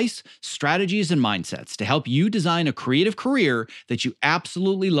best advice, strategies, and mindsets to help you design a creative career that you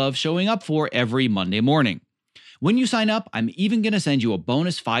absolutely love showing up for every Monday morning. When you sign up, I'm even going to send you a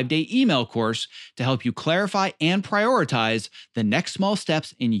bonus 5-day email course to help you clarify and prioritize the next small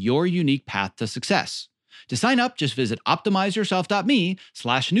steps in your unique path to success. To sign up, just visit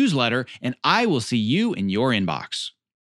optimizeyourself.me/newsletter, and I will see you in your inbox.